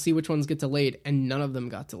 cool. We'll see which ones get delayed. And none of them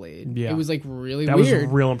got delayed. Yeah. It was really That weird.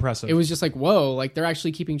 was real impressive. It was just whoa, they're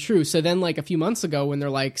actually keeping true. So then a few months ago when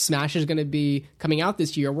they're Smash is going to be coming out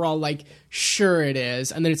this year, we're all sure it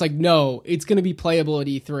is. And then it's no, it's going to be playable at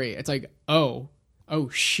E3. It's oh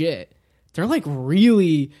shit. They're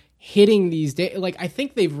really hitting these days. I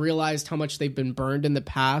think they've realized how much they've been burned in the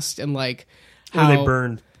past and how they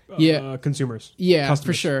burned Yeah. consumers. Yeah, customers.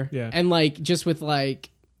 for sure. Yeah. And just with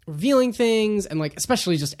revealing things and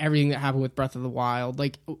especially just everything that happened with Breath of the Wild.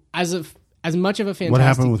 As much of a fantastic What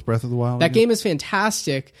happened with Breath of the Wild? that again? game is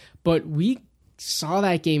fantastic, but we saw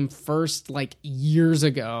that game first years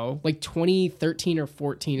ago. 2013 or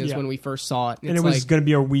 14 is Yeah. when we first saw it. And it was going to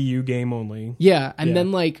be a Wii U game only. yeah, and Yeah.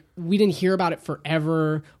 then we didn't hear about it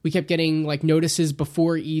forever. We kept getting notices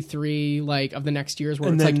before E3 of the next years where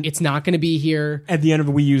And it's then- it's not going to be here. At the end of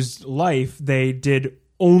Wii U's life, they did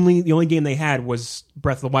the only game they had was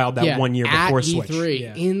Breath of the Wild that 1 year before at Switch. E3.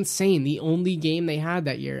 Yeah. Insane. The only game they had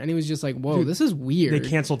that year. And it was just like, whoa, this is weird. They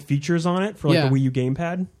canceled features on it for like the Wii U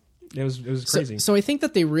gamepad. It was crazy. So I think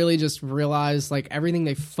that they really just realized like everything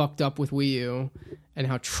they fucked up with Wii U and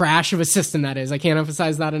how trash of a system that is. I can't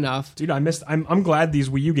emphasize that enough. Dude, I'm glad these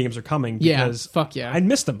Wii U games are coming because fuck yeah. I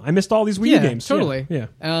missed them. I missed all these Wii U games. Totally. Yeah.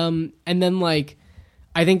 And then like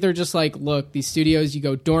I think they're just like, look, these studios, you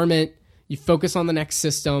go dormant, you focus on the next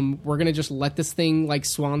system. We're gonna just let this thing like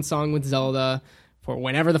swan song with Zelda for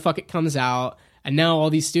whenever the fuck it comes out. And now all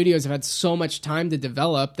these studios have had so much time to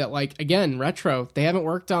develop that, like, again, Retro, they haven't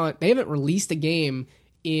released a game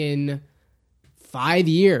in 5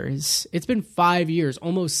 years. It's been 5 years,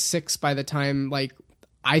 almost 6 by the time, like,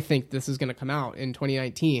 I think this is going to come out in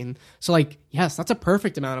 2019. So, like, yes, that's a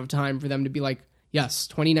perfect amount of time for them to be like, yes,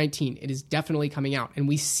 2019, it is definitely coming out. And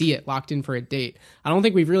we see it locked in for a date. I don't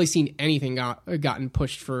think we've really seen anything gotten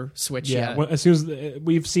pushed for Switch yet. Well, as soon as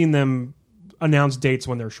we've seen them announce dates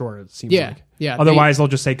when they're short, it seems like. Yeah. Otherwise, they'll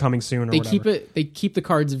just say coming soon or whatever. They keep the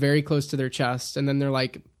cards very close to their chest, and then they're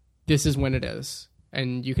like, this is when it is.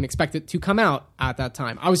 And you can expect it to come out at that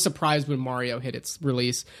time. I was surprised when Mario hit its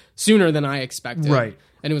release sooner than I expected. Right.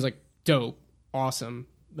 And it was like, dope, awesome.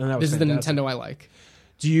 This is the Nintendo I like.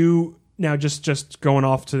 Do you, now just going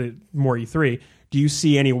off to more E3, do you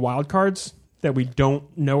see any wild cards that we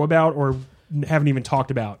don't know about or haven't even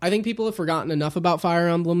talked about? I think people have forgotten enough about Fire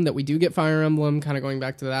Emblem that we do get Fire Emblem, kind of going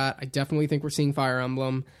back to that. I definitely think we're seeing Fire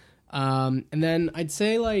Emblem. And then I'd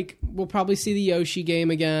say, like, we'll probably see the Yoshi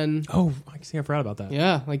game again. Oh, I forgot about that.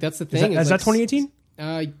 Yeah, like, that's the thing. Is that 2018?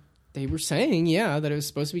 They were saying, that it was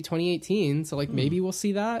supposed to be 2018. So, like, maybe we'll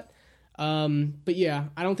see that. But, yeah,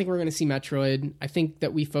 I don't think we're going to see Metroid. I think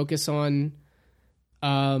that we focus on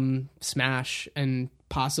Smash and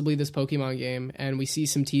possibly this Pokemon game, and we see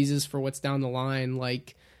some teases for what's down the line,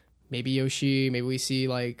 like maybe Yoshi, maybe we see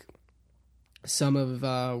like some of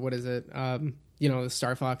the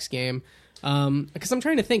Star Fox game, because I'm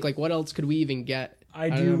trying to think like what else could we even get. I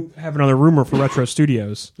do have another rumor for Retro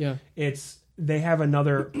Studios. Yeah, they have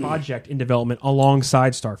another project in development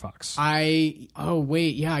alongside Star Fox. I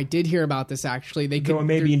did hear about this actually. Though it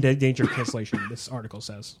may be in danger of cancellation, this article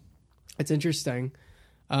says. It's interesting.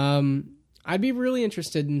 I'd be really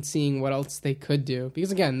interested in seeing what else they could do.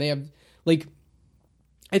 Because, again, they have, like,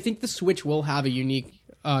 I think the Switch will have a unique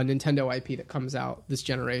Nintendo IP that comes out this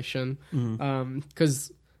generation.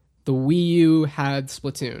 Because the Wii U had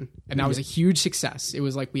Splatoon, and that was a huge success. It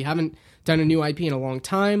was like, we haven't done a new IP in a long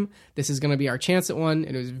time. This is going to be our chance at one.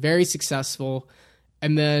 And it was very successful.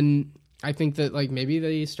 And then I think that, like, maybe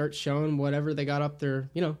they start showing whatever they got up their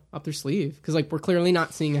sleeve. Because, like, we're clearly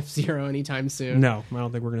not seeing F-Zero anytime soon. No, I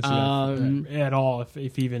don't think we're going to see that at all,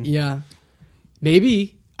 if even. Yeah.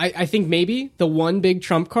 Maybe. I think maybe the one big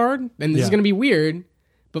trump card, and this is going to be weird,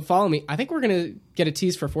 but follow me. I think we're going to get a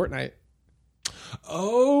tease for Fortnite.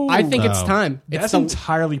 Oh. I think it's time. That's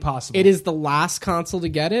entirely possible. It is the last console to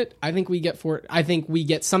get it. I think we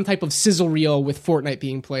get some type of sizzle reel with Fortnite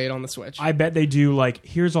being played on the Switch. I bet they do, like,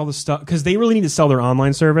 here's all the stuff, because they really need to sell their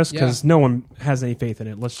online service, because no one has any faith in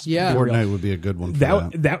it. Let's Fortnite would be a good one for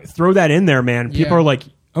that. Throw that in there, man. People are like,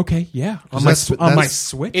 okay, on my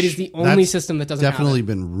Switch. It is the only system that doesn't definitely have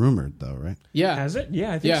it. been rumored, though, right? Yeah. Has it?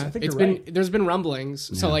 Yeah, I think it's you're been right. There's been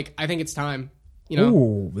rumblings, so like I think it's time. You know?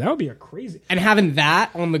 Ooh, that would be a crazy. And having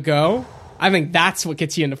that on the go, I think that's what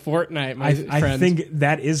gets you into Fortnite, my friend. I think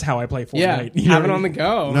that is how I play Fortnite. Yeah, have it on the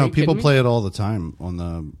go. No, people play it all the time on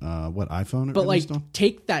the iPhone. But like,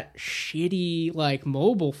 take that shitty like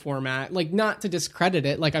mobile format. Like, not to discredit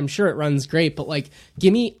it. Like, I'm sure it runs great, but like,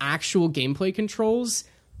 give me actual gameplay controls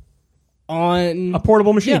on a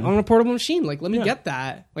portable machine. Yeah, on a portable machine. Like, let me get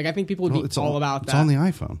that. Like, I think people would be all about that. It's on the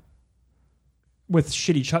iPhone. With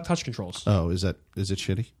shitty touch controls. Oh, is it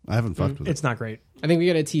shitty? I haven't fucked with it. It's not great. I think we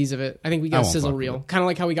got a tease of it. I think we got a sizzle reel. Kind of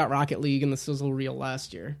like how we got Rocket League and the sizzle reel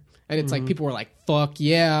last year. And it's like, people were like, fuck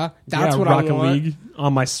yeah. That's what Rocket I want. League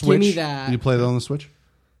on my Switch. Give me that. Do you play that on the Switch?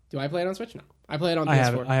 Do I play it on Switch? No. I play it on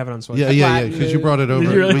PS4. I have it on Switch. Yeah, because you brought it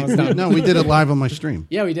over. We did it live on my stream.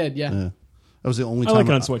 Yeah, we did, yeah. That was the only time. I like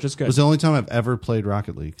it on Switch. It's good. It was the only time I've ever played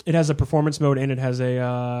Rocket League. It has a performance mode and it has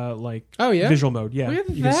a visual mode. Yeah,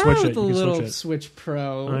 you can switch it. The little Switch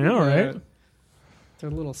Pro. I know, right?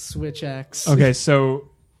 Their little Switch X. Okay, so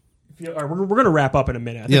we're going to wrap up in a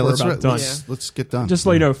minute. I think we're about done. Let's get done. Just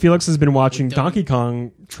so you know, Felix has been watching Donkey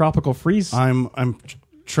Kong Tropical Freeze. I'm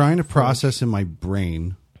trying to process in my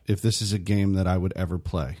brain if this is a game that I would ever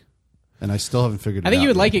play. and I still haven't figured it out. I think you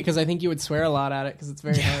would yet. like it because I think you would swear a lot at it because it's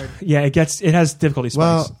very hard. Yeah, it has difficulty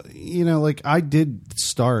spikes. Well, like I did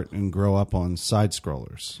start and grow up on side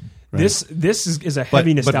scrollers. Right? This is a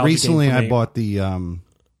heavy nostalgia. But recently game for me. I bought the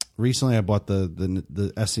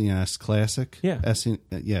SNES Classic. Yeah.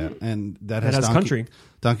 And that has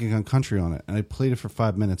Donkey Kong Country on it, and I played it for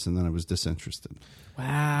 5 minutes, and then I was disinterested.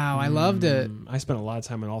 Wow, I loved it. I spent a lot of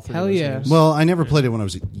time on all three Hell of those yeah. games. Well, I never played it when I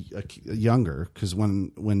was younger, because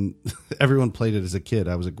when everyone played it as a kid,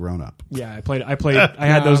 I was a grown up. Yeah, I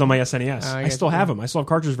had those on my SNES. I still have them. I still have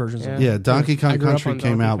cartridge versions of them. Yeah, Donkey Kong grew up Country on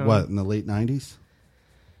came Donkey out Kong. what in the late 90s?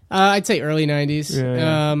 I'd say early 90s.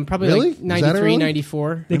 Yeah. Probably Really? like Was that 93, early?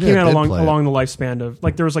 94. They Maybe came I out did along play it. the lifespan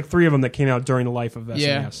of there was like 3 of them that came out during the life of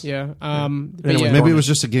SNES. Yeah. But Anyway, yeah. Maybe it was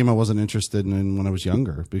just a game I wasn't interested in when I was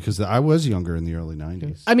younger, because I was younger in the early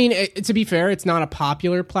 90s. I mean, to be fair, it's not a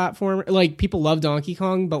popular platform. Like, people love Donkey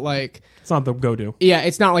Kong, but like, It's not the go-to. yeah,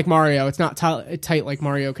 it's not like Mario. It's not tight like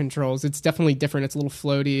Mario controls. It's definitely different. It's a little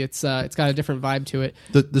floaty. It's got a different vibe to it.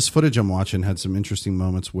 This footage I'm watching had some interesting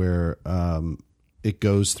moments where it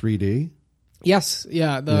goes 3D. Yes,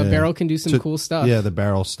 yeah, the Yeah. barrel can do some cool stuff. Yeah, the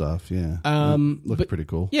barrel stuff. Yeah, looked but- pretty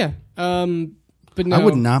cool. Yeah. But no, I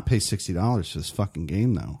would not pay $60 for this fucking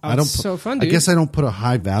game, though. I don't. it's so fun, I dude. guess I don't put a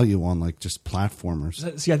high value on like just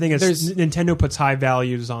platformers. See, I think Nintendo puts high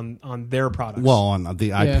values on their products. Well, on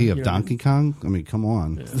the IP Yeah. of Donkey Kong, I mean, come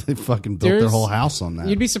on, they fucking built their There's- whole house on that.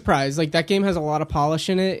 You'd be surprised. Like, that game has a lot of polish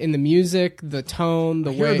in it, in the music, the tone,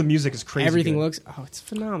 the I hear way the music is crazy. everything good. looks. Oh, it's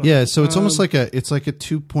phenomenal. Yeah, so it's almost like a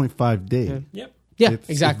 2.5D. Yep. Yeah, It's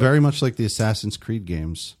exactly. very much like the Assassin's Creed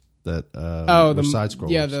games that were side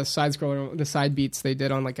scrollers. Yeah, the side scroller, the side beats they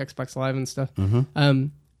did on like Xbox Live and stuff. Mm-hmm.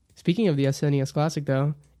 Speaking of the SNES Classic,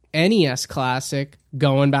 though, NES Classic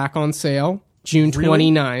going back on sale June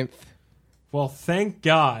Really? 29th. Well, thank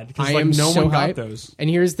God, because I like am no so one got hyped. those. And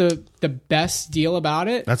here's the best deal about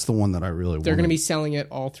it: That's the one that I really want. they're going to be selling it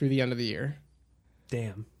all through the end of the year.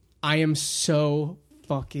 Damn. I am so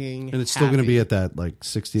fucking and it's still going to be at that like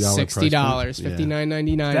 $60 $60, price point.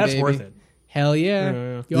 $59.99. That's baby. worth it. Hell yeah!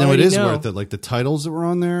 Yeah. You No, it already is know. worth it. Like the titles that were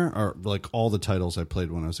on there are like all the titles I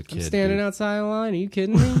played when I was a kid. Standing dude. outside the line. Are you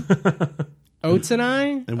kidding me? Oates and I.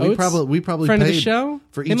 And we Oates, probably friend of the paid show.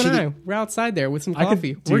 for Him each and of I. the We're outside there with some I could-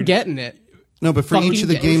 coffee. dude. We're getting it. no, but for fucking each of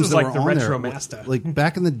the games. games This is that like were the on Retro there, Master. like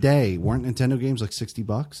back in the day, weren't Nintendo games like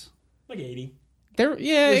 $60? Like 80. There,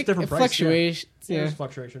 yeah, There's it different price, fluctuates. Yeah, Yeah. there's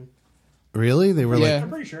fluctuation. Really? They were Yeah. like. I'm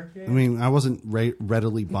pretty sure. Yeah. I mean, I wasn't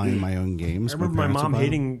readily buying my own games. I remember my parents would mom buy them.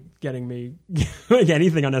 hating getting me like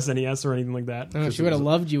anything on SNES or anything like that. Oh, she would have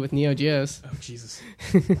loved you with Neo Geos, Oh Jesus!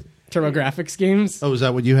 TurboGrafx games. Oh, is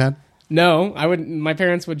that what you had? No, I would. My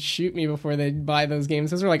parents would shoot me before they'd buy those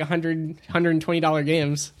games. Those were like $120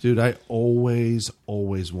 games. Dude, I always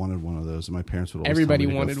wanted one of those, and my parents would always Everybody tell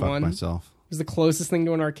me to wanted go fuck one. myself. It was the closest thing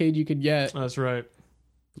to an arcade you could get. That's right.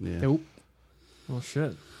 Yeah. Nope. Well,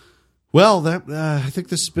 shit. Well, that I think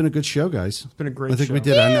this has been a good show, guys. It's been a great I think show. we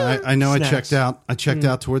did. I know. Snacks. I checked out. I checked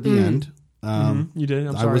out toward the end. You did.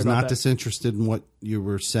 I'm I sorry was about not that. disinterested in what you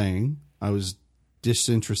were saying. I was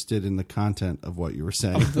disinterested in the content of what you were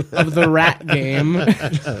saying. Of the rat game.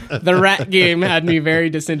 The rat game had me very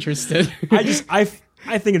disinterested. I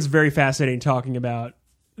think it's very fascinating talking about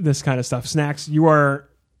this kind of stuff. Snacks, you are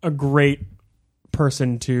a great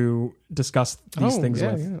person to discuss these things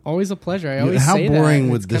with. Yeah. Always a pleasure. I always How say boring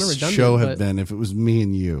that. would It's kinda this redundant, show have but- been if it was me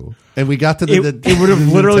and you? And we got to the It would have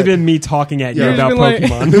literally been me talking at you Yeah. about You'd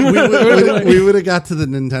have been Pokemon. we would have got to the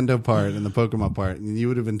Nintendo part and the Pokemon part, and you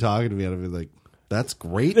would have been talking to me, and I'd be like, "That's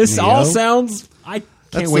great. This Neo. all sounds. I can't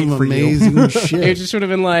That's wait some for you. amazing It shit." just would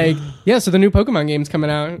have been like, yeah, so the new Pokemon game's coming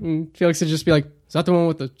out. And Felix would just be like, is that the one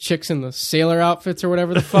with the chicks in the sailor outfits or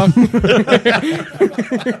whatever the fuck?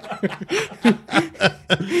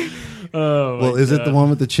 Oh, Well, is it the one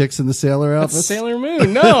with the chicks in the sailor That's outfits? Sailor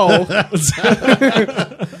Moon. No. I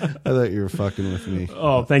thought you were fucking with me.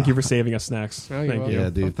 Oh, thank you for saving us, Snacks. Oh, you're Thank welcome. you. Yeah,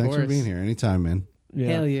 dude. Of Thanks for course. being here. Anytime, man. Yeah.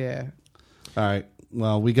 Hell yeah. All right.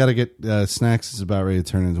 Well, we got to get Snacks is about ready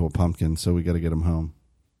to turn into a pumpkin, so we got to get him home.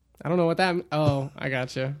 I don't know what that. Oh, I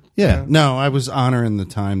gotcha. Yeah. No, I was honoring the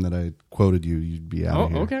time that I quoted you. You'd be out Oh,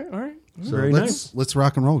 of here. okay. All right. So Very nice. Let's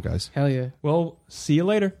rock and roll, guys. Hell yeah. Well, see you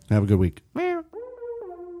later. Have a good week. Meow.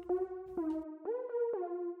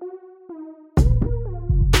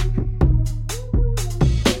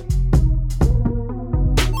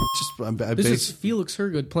 Just This is Felix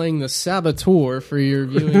Hergood playing the Saboteur for your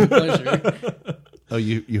viewing pleasure. Oh,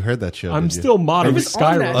 you heard that show? I'm did you? still modding was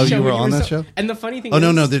on that Skyrim. Oh, show you were when on that show? And the funny thing Oh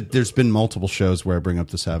is, no, there's been multiple shows where I bring up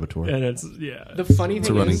the Saboteur. And it's, yeah. the funny a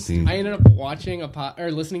thing running is, theme. I ended up watching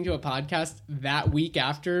or listening to a podcast that week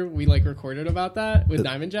after we like recorded about that with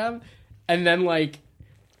Diamond Jab, And then like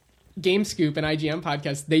Game Scoop and IGN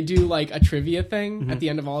podcast, they do like a trivia thing at the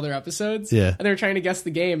end of all their episodes. Yeah. And they're trying to guess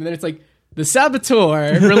the game. And then it's like, the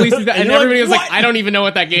Saboteur releases that. And everybody was like, I don't even know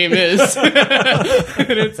what that game is. And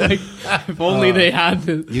it's like, if only they had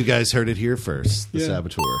this. You guys heard it here first. The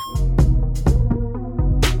Saboteur.